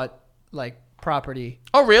bought like property,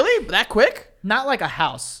 Oh, really? That quick? not like a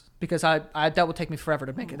house because I that would take me forever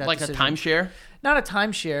to make it. That Like decision. a timeshare? Not a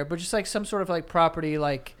timeshare, but just like some sort of like property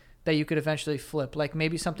like that you could eventually flip, like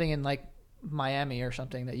maybe something in like Miami or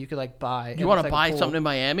something that you could like buy. You want to buy something in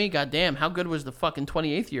Miami? God damn, how good was the fucking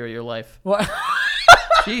 28th year of your life? What?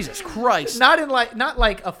 Jesus Christ. not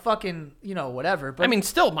like a fucking whatever. But I mean,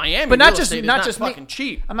 still Miami. But not real just estate is not just me. fucking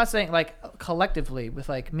cheap. I'm not saying like collectively with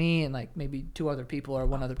like me and like maybe 2 other people or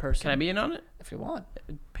 1 other person. Can I be in on it? if you want?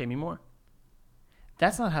 Pay me more.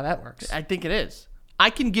 That's not how that works. I think it is. I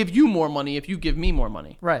can give you more money if you give me more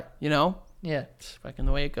money. Right. You know? Yeah. It's fucking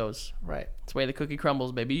the way it goes. Right. It's the way the cookie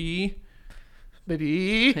crumbles, baby.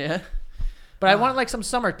 Maybe. Yeah. But I wanted like some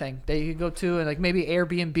summer thing that you could go to and like maybe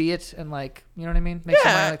Airbnb it and like, you know what I mean? Make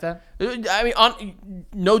some money like that. I mean,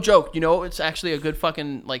 no joke. You know, it's actually a good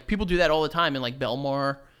fucking, like, people do that all the time in, like,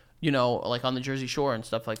 Belmar, you know, like on the Jersey Shore and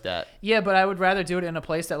stuff like that. Yeah, but I would rather do it in a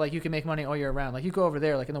place that like you can make money all year round. Like you go over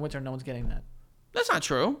there, like in the winter, no one's getting that. That's not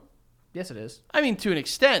true. Yes, it is. I mean, to an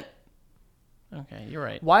extent. Okay, you're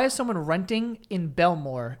right. Why is someone renting in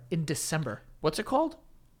Belmore in December? What's it called?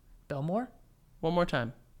 Belmore? One more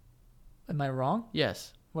time. Am I wrong?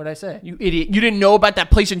 Yes. What did I say? You idiot. You didn't know about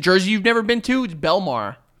that place in Jersey you've never been to? It's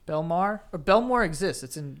Belmar. Belmar? Or Belmore exists.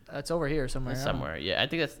 It's over here somewhere. It's I don't know. somewhere. Yeah, I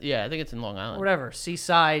think it's in Long Island. Whatever.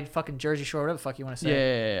 Seaside, fucking Jersey Shore, whatever the fuck you want to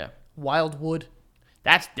say. Yeah. Wildwood.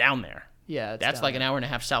 That's down there. Yeah, That's down like there. an hour and a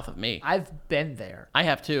half south of me. I've been there. I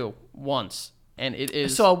have too, once. And it I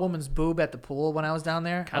is saw a woman's boob at the pool when I was down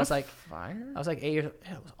there. I was like, fire. 8 years.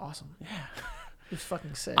 Yeah, it was awesome. Yeah, it was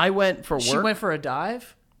fucking sick. I went for work. She went for a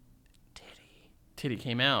dive. Titty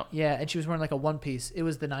came out. Yeah, and she was wearing like a one piece. It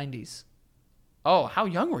was the 90s. Oh, how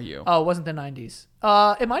young were you? Oh, it wasn't the 90s.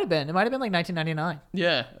 It might have been. It might have been like 1999.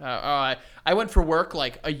 Yeah. I went for work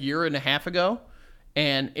like a year and a half ago,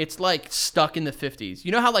 and it's like stuck in the 50s.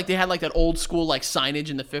 You know how like they had like that old school like signage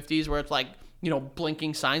in the 50s where it's like, you know,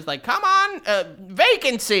 blinking signs like, come on,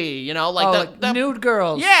 vacancy, you know, like Like nude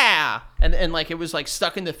girls. Yeah. And like it was like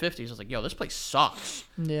stuck in the 50s. I was like, yo, this place sucks.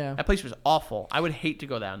 Yeah. That place was awful. I would hate to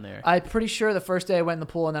go down there. I'm pretty sure the first day I went in the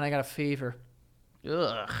pool and then I got a fever.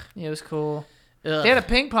 Ugh. Yeah, it was cool. Ugh. They had a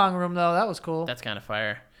ping pong room though. That was cool. That's kind of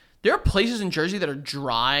fire. There are places in Jersey that are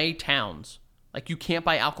dry towns. Like, you can't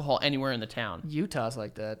buy alcohol anywhere in the town. Utah's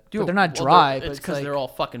like that. Dude, But they're not well, dry. it's but because like, they're all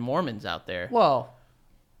fucking Mormons out there. Well,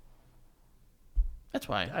 That's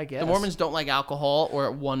why. I guess. The Mormons don't like alcohol or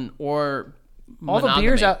all the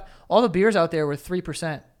beers monogamy. all the beers out there were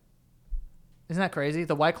 3%. Isn't that crazy?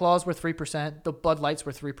 The White Claws were 3%. The Bud Lights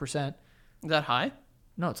were 3%. Is that high?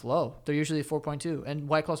 No, it's low. They're usually 4.2, and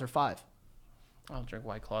White Claws are 5. I don't drink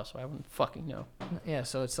White Claw, so I wouldn't fucking know. Yeah,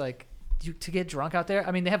 so it's like to get drunk out there.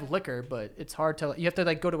 I mean, they have liquor, but it's hard to. You have to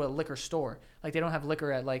like go to a liquor store. Like they don't have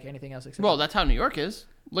liquor at like anything else except. Well, that's how New York is.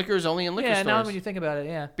 Liquor is only in liquor yeah. stores. Now when you think about it,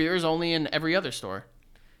 yeah, Beer is only in every other store.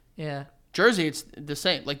 yeah. Jersey, it's the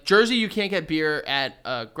same. Like, Jersey, you can't get beer at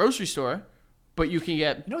a grocery store, but you can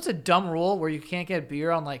get... You know, it's a dumb rule where you can't get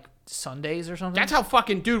beer on like Sundays or something. That's how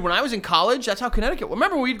fucking... Dude, when I was in college, that's how Connecticut...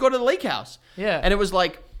 Remember, we'd go to the lake house. Yeah. And it was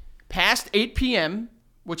like past 8 p.m.,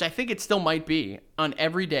 which I think it still might be, on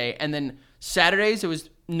every day. And then Saturdays, it was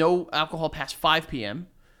no alcohol past 5 p.m.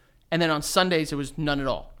 And then on Sundays, it was none at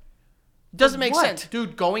all. Doesn't make What? sense.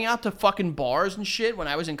 Dude, going out to fucking bars and shit when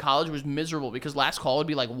I was in college was miserable because last call would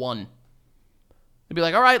be like 1. It'd be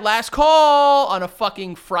like, all right, last call on a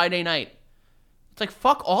fucking Friday night. It's like,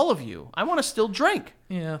 fuck all of you. I want to still drink.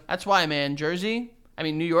 Yeah. That's why, man. Jersey,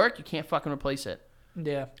 New York, you can't fucking replace it.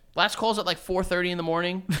 Yeah. Last call's at like 4:30 in the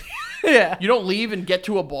morning. Yeah. You don't leave and get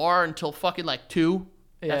to a bar until fucking like 2.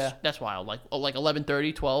 Yeah. That's wild. Like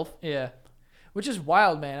 11:30, 12. Yeah. Which is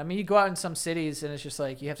wild, man. I mean, you go out in some cities and it's just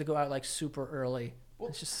like you have to go out like super early.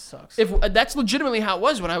 It just sucks. If that's legitimately how it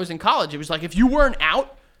was when I was in college. It was like if you weren't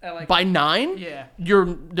out by 9, Yeah.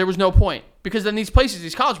 there was no point. Because then these places,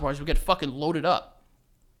 these college bars would get fucking loaded up.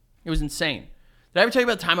 It was insane. Did I ever tell you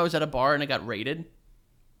about the time I was at a bar and I got raided?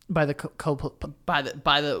 By the By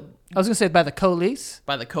the I was gonna say by the co-lease.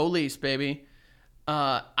 by the co-lease, baby.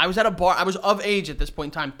 I was at a bar. I was of age at this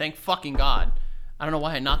point in time. Thank fucking God. I don't know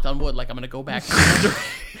why I knocked on wood like I'm going to go back.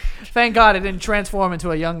 Thank God it didn't transform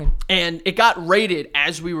into a youngin. And it got raided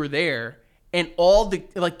as we were there. And all the,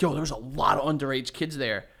 like, yo, there was a lot of underage kids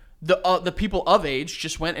there. The people of age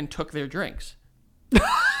just went and took their drinks.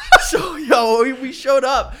 So, yo, we showed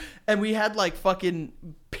up and we had like fucking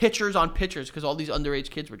pictures on pictures because all these underage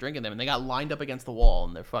kids were drinking them. And they got lined up against the wall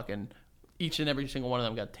and they're fucking, each and every single one of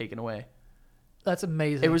them got taken away. That's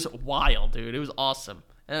amazing. It was wild, dude. It was awesome.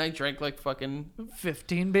 And I drank like fucking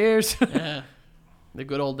 15 beers. yeah, the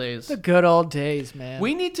good old days. The good old days, man.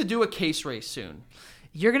 We need to do a case race soon.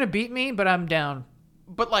 You're gonna beat me, but I'm down.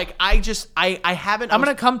 But like, I haven't. I'm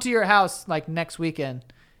gonna come to your house like next weekend,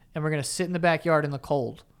 and we're gonna sit in the backyard in the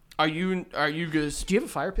cold. Are you guys? Do you have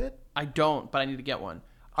a fire pit? I don't, but I need to get one.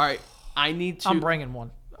 All right, I need to. I'm bringing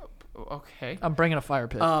one. Okay. I'm bringing a fire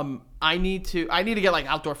pit. I need to get like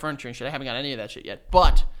outdoor furniture and shit. I haven't got any of that shit yet.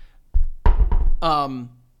 But,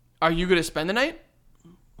 are you gonna spend the night?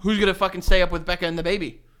 Who's gonna fucking stay up with Becca and the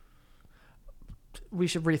baby? We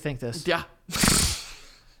should rethink this. Yeah.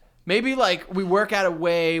 Maybe like we work out a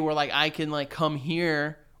way where like I can like come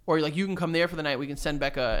here or like you can come there for the night. We can send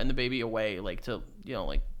Becca and the baby away like to,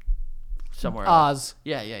 like somewhere else. Oz.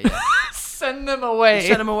 Yeah. Send them away.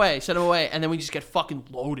 Send them away. And then we just get fucking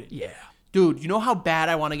loaded. Yeah. Dude, you know how bad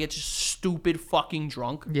I want to get just stupid fucking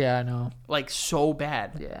drunk? Yeah, I know. Like so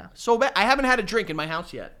bad. Yeah. So bad. I haven't had a drink in my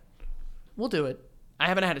house yet. We'll do it. I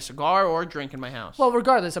haven't had a cigar or a drink in my house. Well,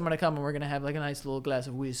 regardless, I'm gonna come and we're gonna have like a nice little glass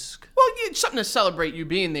of whisk. Well, it's something to celebrate you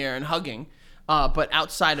being there and hugging. But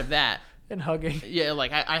outside of that, And hugging. yeah,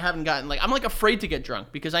 like I haven't gotten like I'm like afraid to get drunk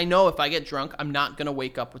because I know if I get drunk, I'm not gonna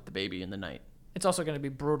wake up with the baby in the night. It's also gonna be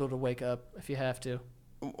brutal to wake up if you have to.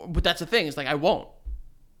 But that's the thing, is like I won't.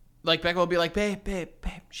 Like Becca will be like, babe,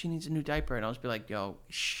 she needs a new diaper, and I'll just be like, yo,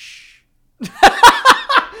 shh.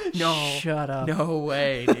 No, Shut up. no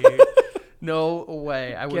way, dude. No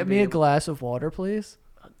way. I Get wouldn't me be a able- glass of water, please.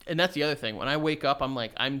 And that's the other thing. When I wake up,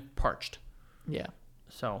 I'm parched. Yeah.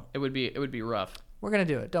 So it would be rough. We're gonna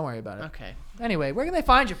do it. Don't worry about it. Okay. Anyway, where can they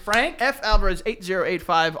find you, Frank? F Alvarez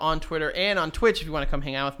 8085 on Twitter and on Twitch if you want to come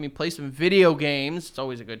hang out with me, play some video games. It's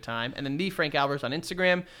always a good time. And then the Frank Alvarez on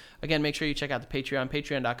Instagram. Again, make sure you check out the Patreon,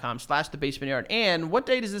 patreon.com/thebasementyard. And what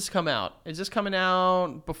day does this come out? Is this coming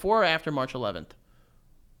out before or after March 11th?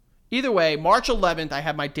 Either way, March 11th, I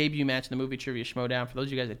have my debut match in the Movie Trivia Schmodown. For those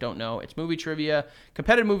of you guys that don't know, it's movie trivia,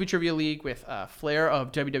 competitive movie trivia league with Flair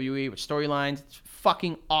of WWE with storylines. It's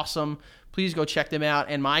fucking awesome. Please go check them out.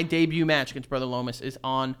 And my debut match against Brother Lomas is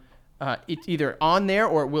on, it's either on there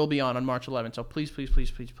or it will be on March 11th. So please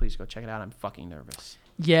go check it out. I'm fucking nervous.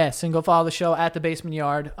 Yes, and go follow the show at The Basement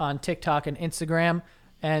Yard on TikTok and Instagram.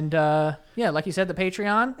 And like you said, the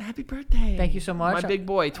Patreon. Happy birthday. Thank you so much. My big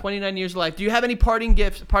boy, 29 years of life. Do you have any parting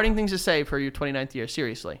things to say for your 29th year?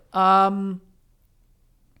 Seriously.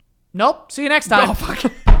 Nope. See you next time. Oh,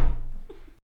 fuck.